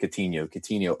Messi,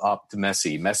 Coutinho up to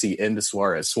Messi into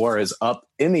Suarez up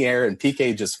in the air, and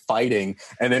PK just fighting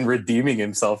and then redeeming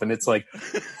himself. And it's like,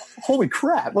 holy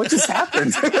crap, what just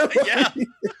happened?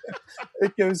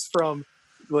 It goes from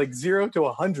like 0 to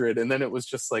 100, and then it was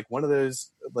just like one of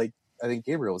those, like I think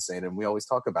Gabriel was saying, and we always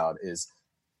talk about, is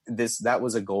that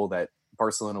was a goal that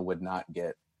Barcelona would not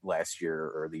get last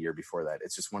year or the year before that.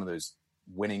 It's just one of those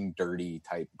winning dirty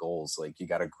type goals. Like you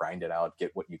got to grind it out,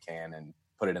 get what you can, and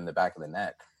put it in the back of the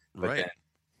net. But then,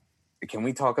 can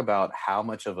we talk about how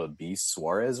much of a beast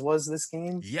Suarez was this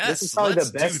game? Yes, this is probably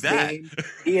the best game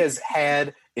he has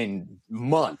had in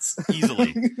months.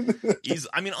 Easily.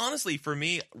 I mean, honestly, for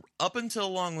me, up until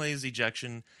Longley's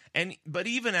ejection, but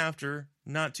even after,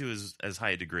 not to as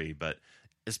high a degree, but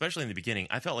especially in the beginning,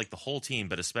 I felt like the whole team,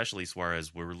 but especially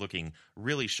Suarez, were looking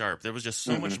really sharp. There was just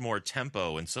so much more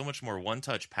tempo and so much more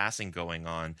one-touch passing going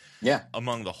on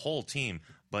among the whole team.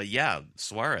 But yeah,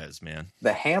 Suarez, man.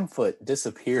 The ham foot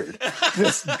disappeared.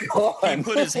 Just gone. He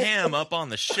put his ham up on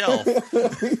the shelf.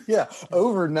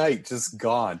 Overnight, just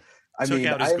gone. Took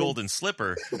out his golden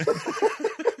slipper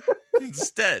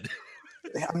instead.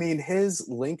 I mean, his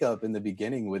link up in the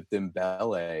beginning with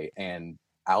Dembele and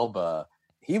Alba,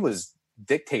 he was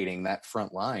dictating that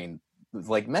front line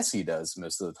like Messi does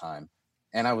most of the time.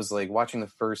 And I was like watching the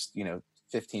first,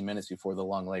 15 minutes before the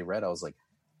Longley red, I was like,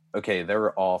 okay,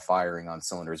 they're all firing on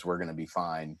cylinders. We're going to be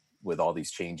fine with all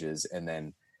these changes. And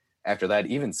then after that,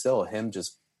 even still, him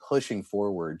just pushing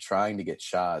forward, trying to get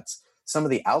shots. Some of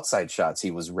the outside shots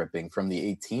he was ripping from the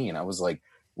 18, I was like,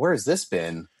 where has this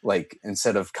been? Like,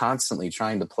 instead of constantly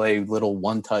trying to play little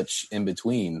one touch in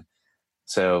between.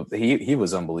 So he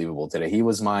was unbelievable today. He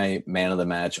was my man of the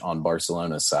match on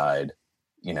Barcelona's side,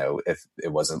 if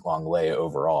it wasn't Longley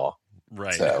overall.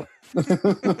 Right. So.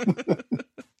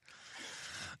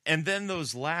 And then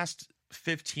those last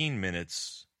 15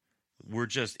 minutes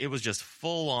it was just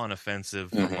full on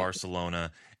offensive for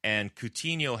Barcelona. And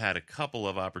Coutinho had a couple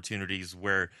of opportunities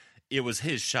where it was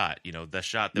his shot, the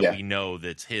shot that we know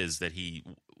that's his, that he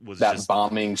was that just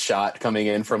bombing shot coming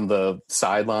in from the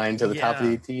sideline to the top of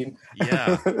the 18.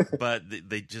 Yeah, but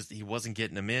he wasn't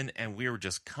getting them in, and we were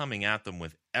just coming at them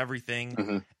with everything.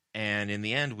 Mm-hmm. And in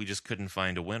the end, we just couldn't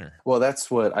find a winner. Well, that's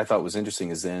what I thought was interesting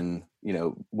is then,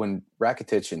 when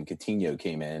Rakitic and Coutinho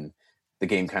came in, the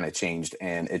game kind of changed,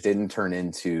 and it didn't turn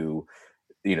into,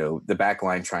 the back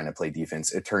line trying to play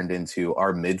defense. It turned into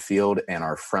our midfield and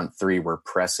our front three were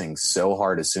pressing so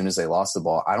hard as soon as they lost the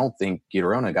ball. I don't think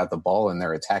Girona got the ball in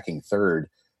their attacking third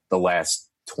the last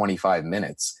 25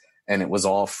 minutes. And it was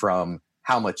all from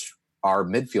how much our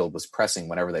midfield was pressing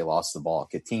whenever they lost the ball.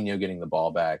 Coutinho getting the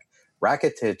ball back.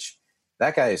 Rakitic,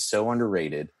 that guy is so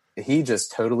underrated. He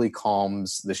just totally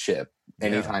calms the ship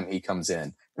anytime he comes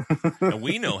in. And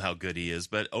we know how good he is,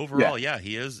 but overall,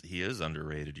 he is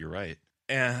underrated. You're right.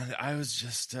 And I was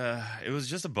just, it was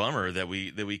just a bummer that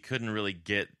we couldn't really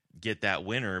get that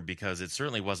winner, because it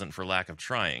certainly wasn't for lack of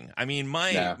trying. I mean,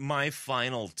 my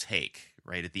final take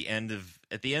right at the end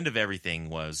of everything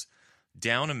was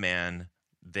down a man.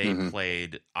 They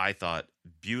played, I thought,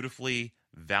 beautifully,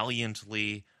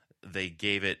 valiantly. They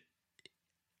gave it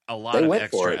a lot of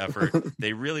extra effort.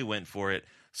 They really went for it.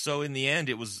 So in the end,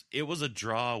 it was a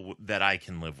draw that I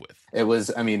can live with. It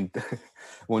was, I mean,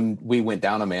 when we went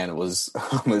down a man, it was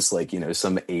almost like,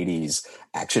 some 80s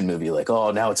action movie, like,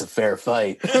 oh, now it's a fair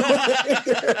fight. So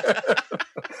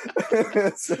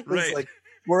it's like,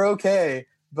 we're okay,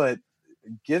 but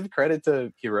give credit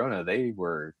to Girona.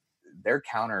 Their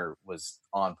counter was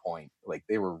on point. Like,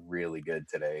 they were really good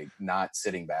today, not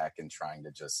sitting back and trying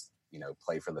to just,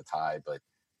 play for the tie. But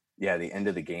yeah, the end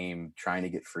of the game, trying to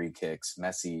get free kicks,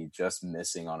 Messi just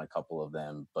missing on a couple of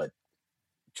them, but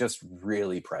just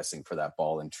really pressing for that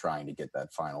ball and trying to get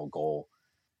that final goal.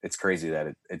 It's crazy that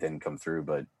it didn't come through,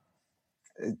 but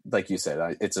like you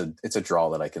said, it's a draw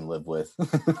that I can live with.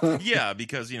 Yeah,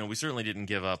 because, we certainly didn't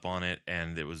give up on it.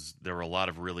 And there were a lot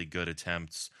of really good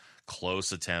attempts,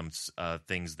 close attempts,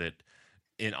 things that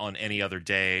on any other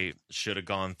day should have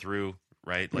gone through,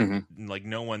 right? Like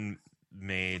no one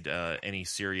made any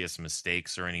serious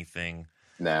mistakes or anything.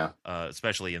 No.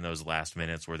 Especially in those last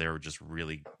minutes where they were just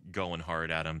really going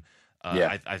hard at him.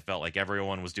 I felt like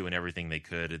everyone was doing everything they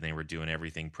could, and they were doing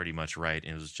everything pretty much right.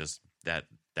 And it was just that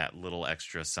little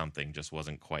extra something just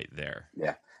wasn't quite there.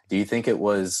 Yeah. Do you think it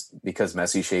was because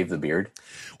Messi shaved the beard?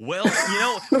 Well,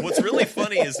 what's really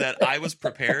funny is that I was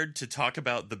prepared to talk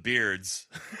about the beards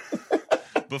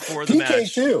before the match.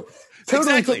 PK too.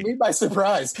 Totally took me by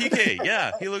surprise. PK,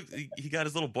 yeah. He got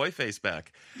his little boy face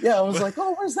back. Yeah, I was like,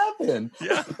 oh, where's that been?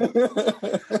 Yeah.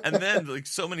 And then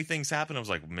so many things happened. I was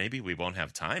like, maybe we won't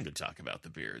have time to talk about the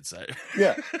beards.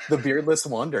 Yeah, the beardless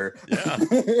wonder. Yeah.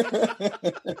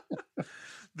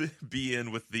 Be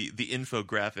in with the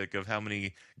infographic of how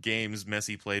many games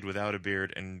Messi played without a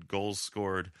beard and goals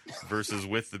scored versus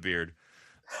with the beard.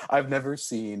 I've never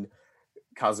seen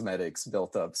cosmetics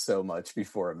built up so much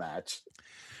before a match.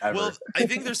 Ever. Well, I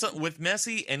think there's with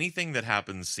Messi, anything that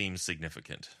happens seems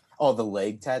significant. Oh, the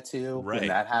leg tattoo when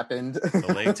that happened.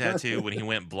 The leg tattoo when he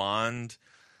went blonde.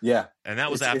 Yeah. And that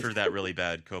was after that really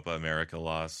bad Copa America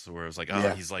loss where it was like,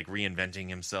 he's like reinventing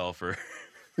himself, or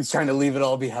he's trying to leave it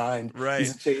all behind. Right.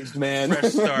 He's a changed man.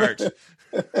 Fresh start.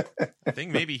 I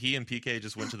think maybe he and PK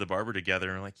just went to the barber together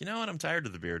and were like, you know what? I'm tired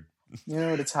of the beard. You know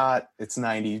what? It's hot. It's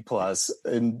 90 plus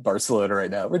in Barcelona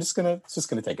right now. We're just gonna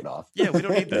take it off. Yeah, we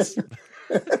don't need this.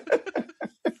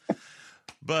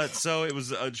 But so it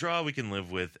was a draw we can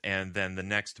live with, and then the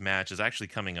next match is actually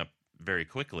coming up very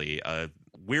quickly.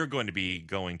 We're going to be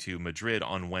going to Madrid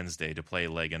on Wednesday to play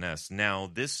Leganés.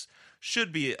 Now, this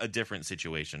should be a different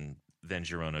situation than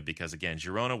Girona, because again,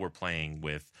 Girona were playing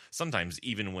with, sometimes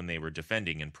even when they were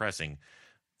defending and pressing,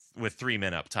 with 3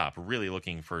 men up top, really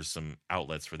looking for some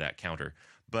outlets for that counter.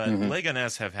 But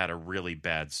Leganés have had a really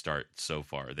bad start so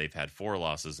far. They've had 4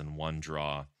 losses and 1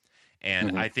 draw.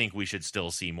 And I think we should still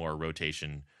see more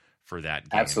rotation for that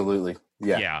game. Absolutely.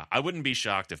 Yeah. Yeah. I wouldn't be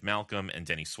shocked if Malcolm and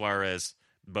Denis Suarez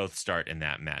both start in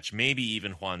that match. Maybe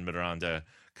even Juan Miranda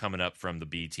coming up from the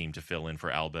B team to fill in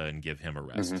for Alba and give him a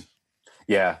rest.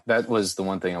 Yeah, that was the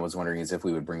one thing I was wondering, is if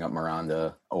we would bring up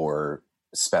Miranda or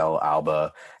spell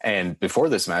Alba. And before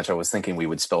this match, I was thinking we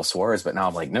would spell Suarez, but now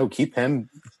I'm like, no, keep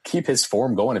his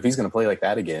form going. If he's going to play like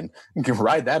that again, we can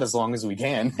ride that as long as we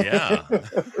can. Yeah.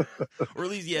 Or at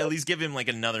least give him like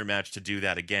another match to do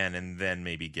that again, and then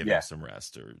maybe give him some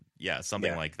rest, or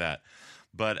something like that.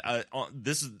 But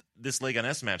this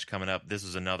Leganés match coming up, this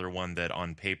is another one that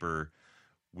on paper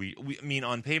I mean,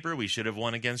 on paper, we should have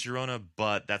won against Girona,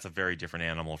 but that's a very different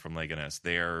animal from Leganés.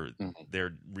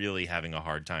 They're really having a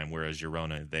hard time, whereas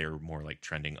Girona, they're more like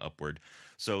trending upward.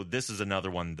 So this is another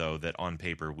one, though, that on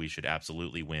paper we should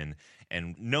absolutely win.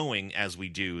 And knowing, as we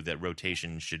do, that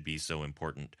rotation should be so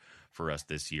important for us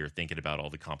this year, thinking about all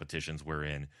the competitions we're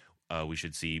in, we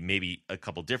should see maybe a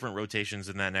couple different rotations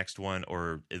in that next one,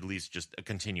 or at least just a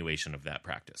continuation of that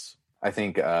practice. I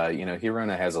think,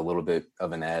 Girona has a little bit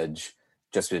of an edge,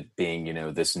 just it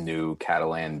being, this new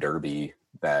Catalan derby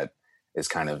that is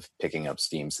kind of picking up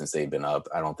steam since they've been up.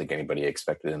 I don't think anybody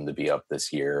expected them to be up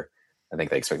this year. I think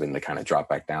they expected them to kind of drop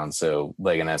back down. So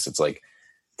Leganés, it's like,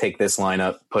 take this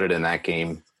lineup, put it in that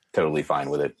game, totally fine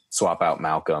with it. Swap out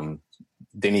Malcolm.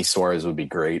 Denis Suarez would be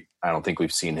great. I don't think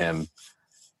we've seen him.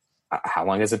 How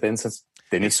long has it been since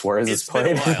Denis Suarez has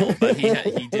played? It's been a while, but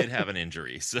he did have an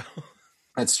injury, so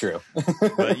that's true.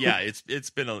 But yeah, it's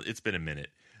been a minute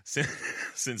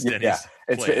since Denis.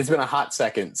 It's been a hot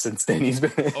second since Denis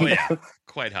been. Oh yeah,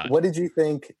 quite hot. What did you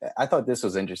think? I thought this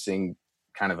was interesting.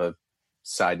 Kind of a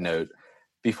side note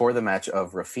before the match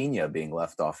of Rafinha being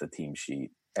left off the team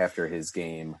sheet after his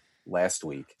game last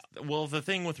week. Well, the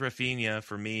thing with Rafinha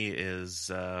for me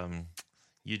is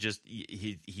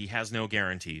he has no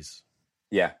guarantees.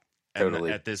 Yeah. Totally.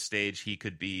 And at this stage, he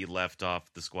could be left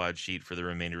off the squad sheet for the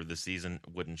remainder of the season.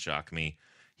 Wouldn't shock me.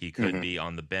 He could be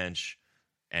on the bench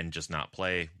and just not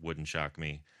play. Wouldn't shock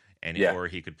me. Or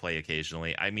he could play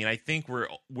occasionally. I mean, I think we're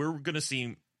going to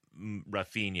see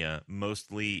Rafinha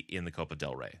mostly in the Copa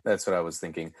del Rey. That's what I was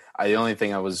thinking. The only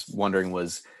thing I was wondering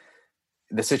was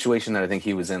the situation that I think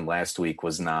he was in last week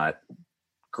was not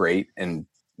great, and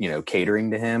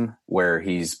catering to him, where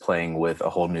he's playing with a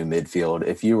whole new midfield.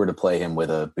 If you were to play him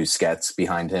with a Busquets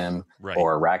behind him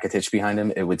or a Rakitic behind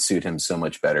him, it would suit him so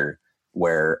much better.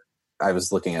 Where I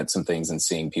was looking at some things and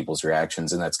seeing people's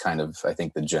reactions, and that's kind of, I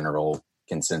think the general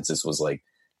consensus was like,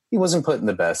 he wasn't put in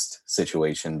the best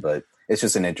situation, but it's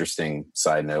just an interesting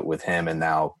side note with him. And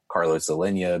now Carlos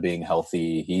Aleñá being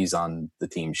healthy, he's on the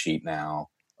team sheet now,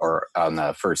 or on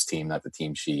the first team, not the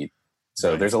team sheet.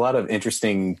 So there's a lot of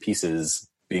interesting pieces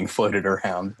being floated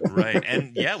around. Right.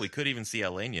 And yeah, we could even see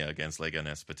Aleñá against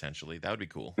Leganés potentially. That would be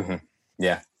cool. Mm-hmm.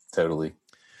 Yeah, totally.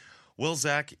 Well,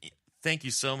 Zach, thank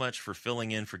you so much for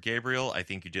filling in for Gabriel. I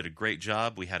think you did a great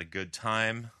job. We had a good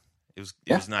time. It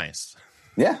was nice.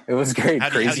 Yeah, it was great. How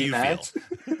do you match.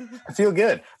 feel? I feel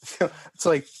good. It's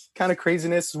like kind of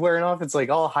craziness is wearing off. It's like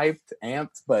all hyped,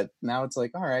 amped, but now it's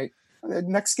like, all right,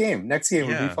 next game would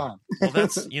be fun. Well,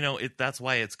 that's, that's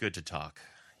why it's good to talk.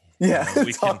 Yeah,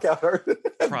 we can out our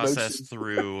process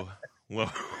through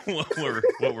what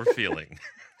we're feeling.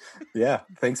 Yeah,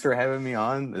 thanks for having me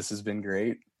on. This has been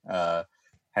great.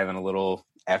 Having a little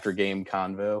after game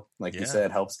convo, like you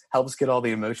said, helps get all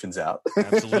the emotions out.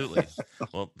 Absolutely.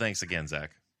 Well, thanks again, Zach.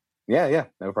 Yeah,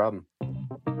 no problem.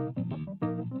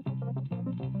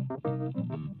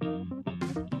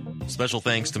 Special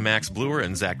thanks to Max Bluer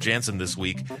and Zach Jansen this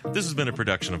week. This has been a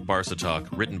production of Barca Talk,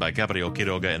 written by Gabriel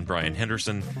Quiroga and Brian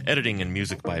Henderson, editing and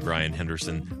music by Brian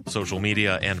Henderson, social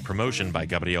media and promotion by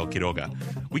Gabriel Quiroga.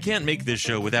 We can't make this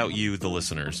show without you, the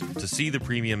listeners. To see the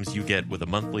premiums you get with a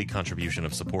monthly contribution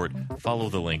of support, follow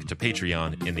the link to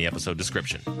Patreon in the episode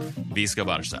description. Visca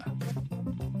Barca.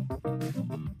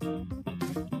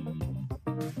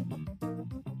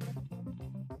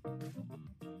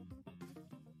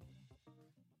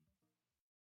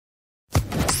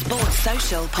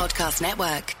 Social Podcast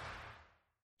Network.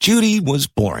 Judy was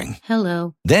boring.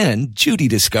 Hello. Then Judy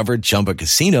discovered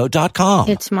ChumbaCasino.com.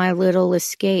 It's my little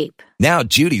escape. Now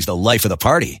Judy's the life of the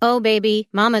party. Oh, baby,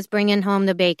 mama's bringing home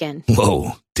the bacon.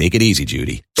 Whoa, take it easy,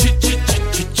 Judy.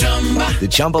 The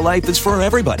Chumba life is for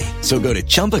everybody. So go to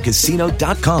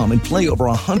ChumbaCasino.com and play over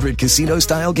 100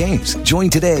 casino-style games. Join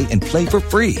today and play for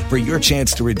free for your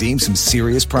chance to redeem some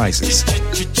serious prizes.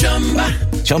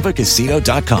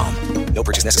 ChumbaCasino.com. No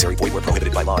purchase necessary. Void where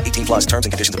prohibited by law. 18+ terms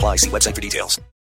and conditions apply. See website for details.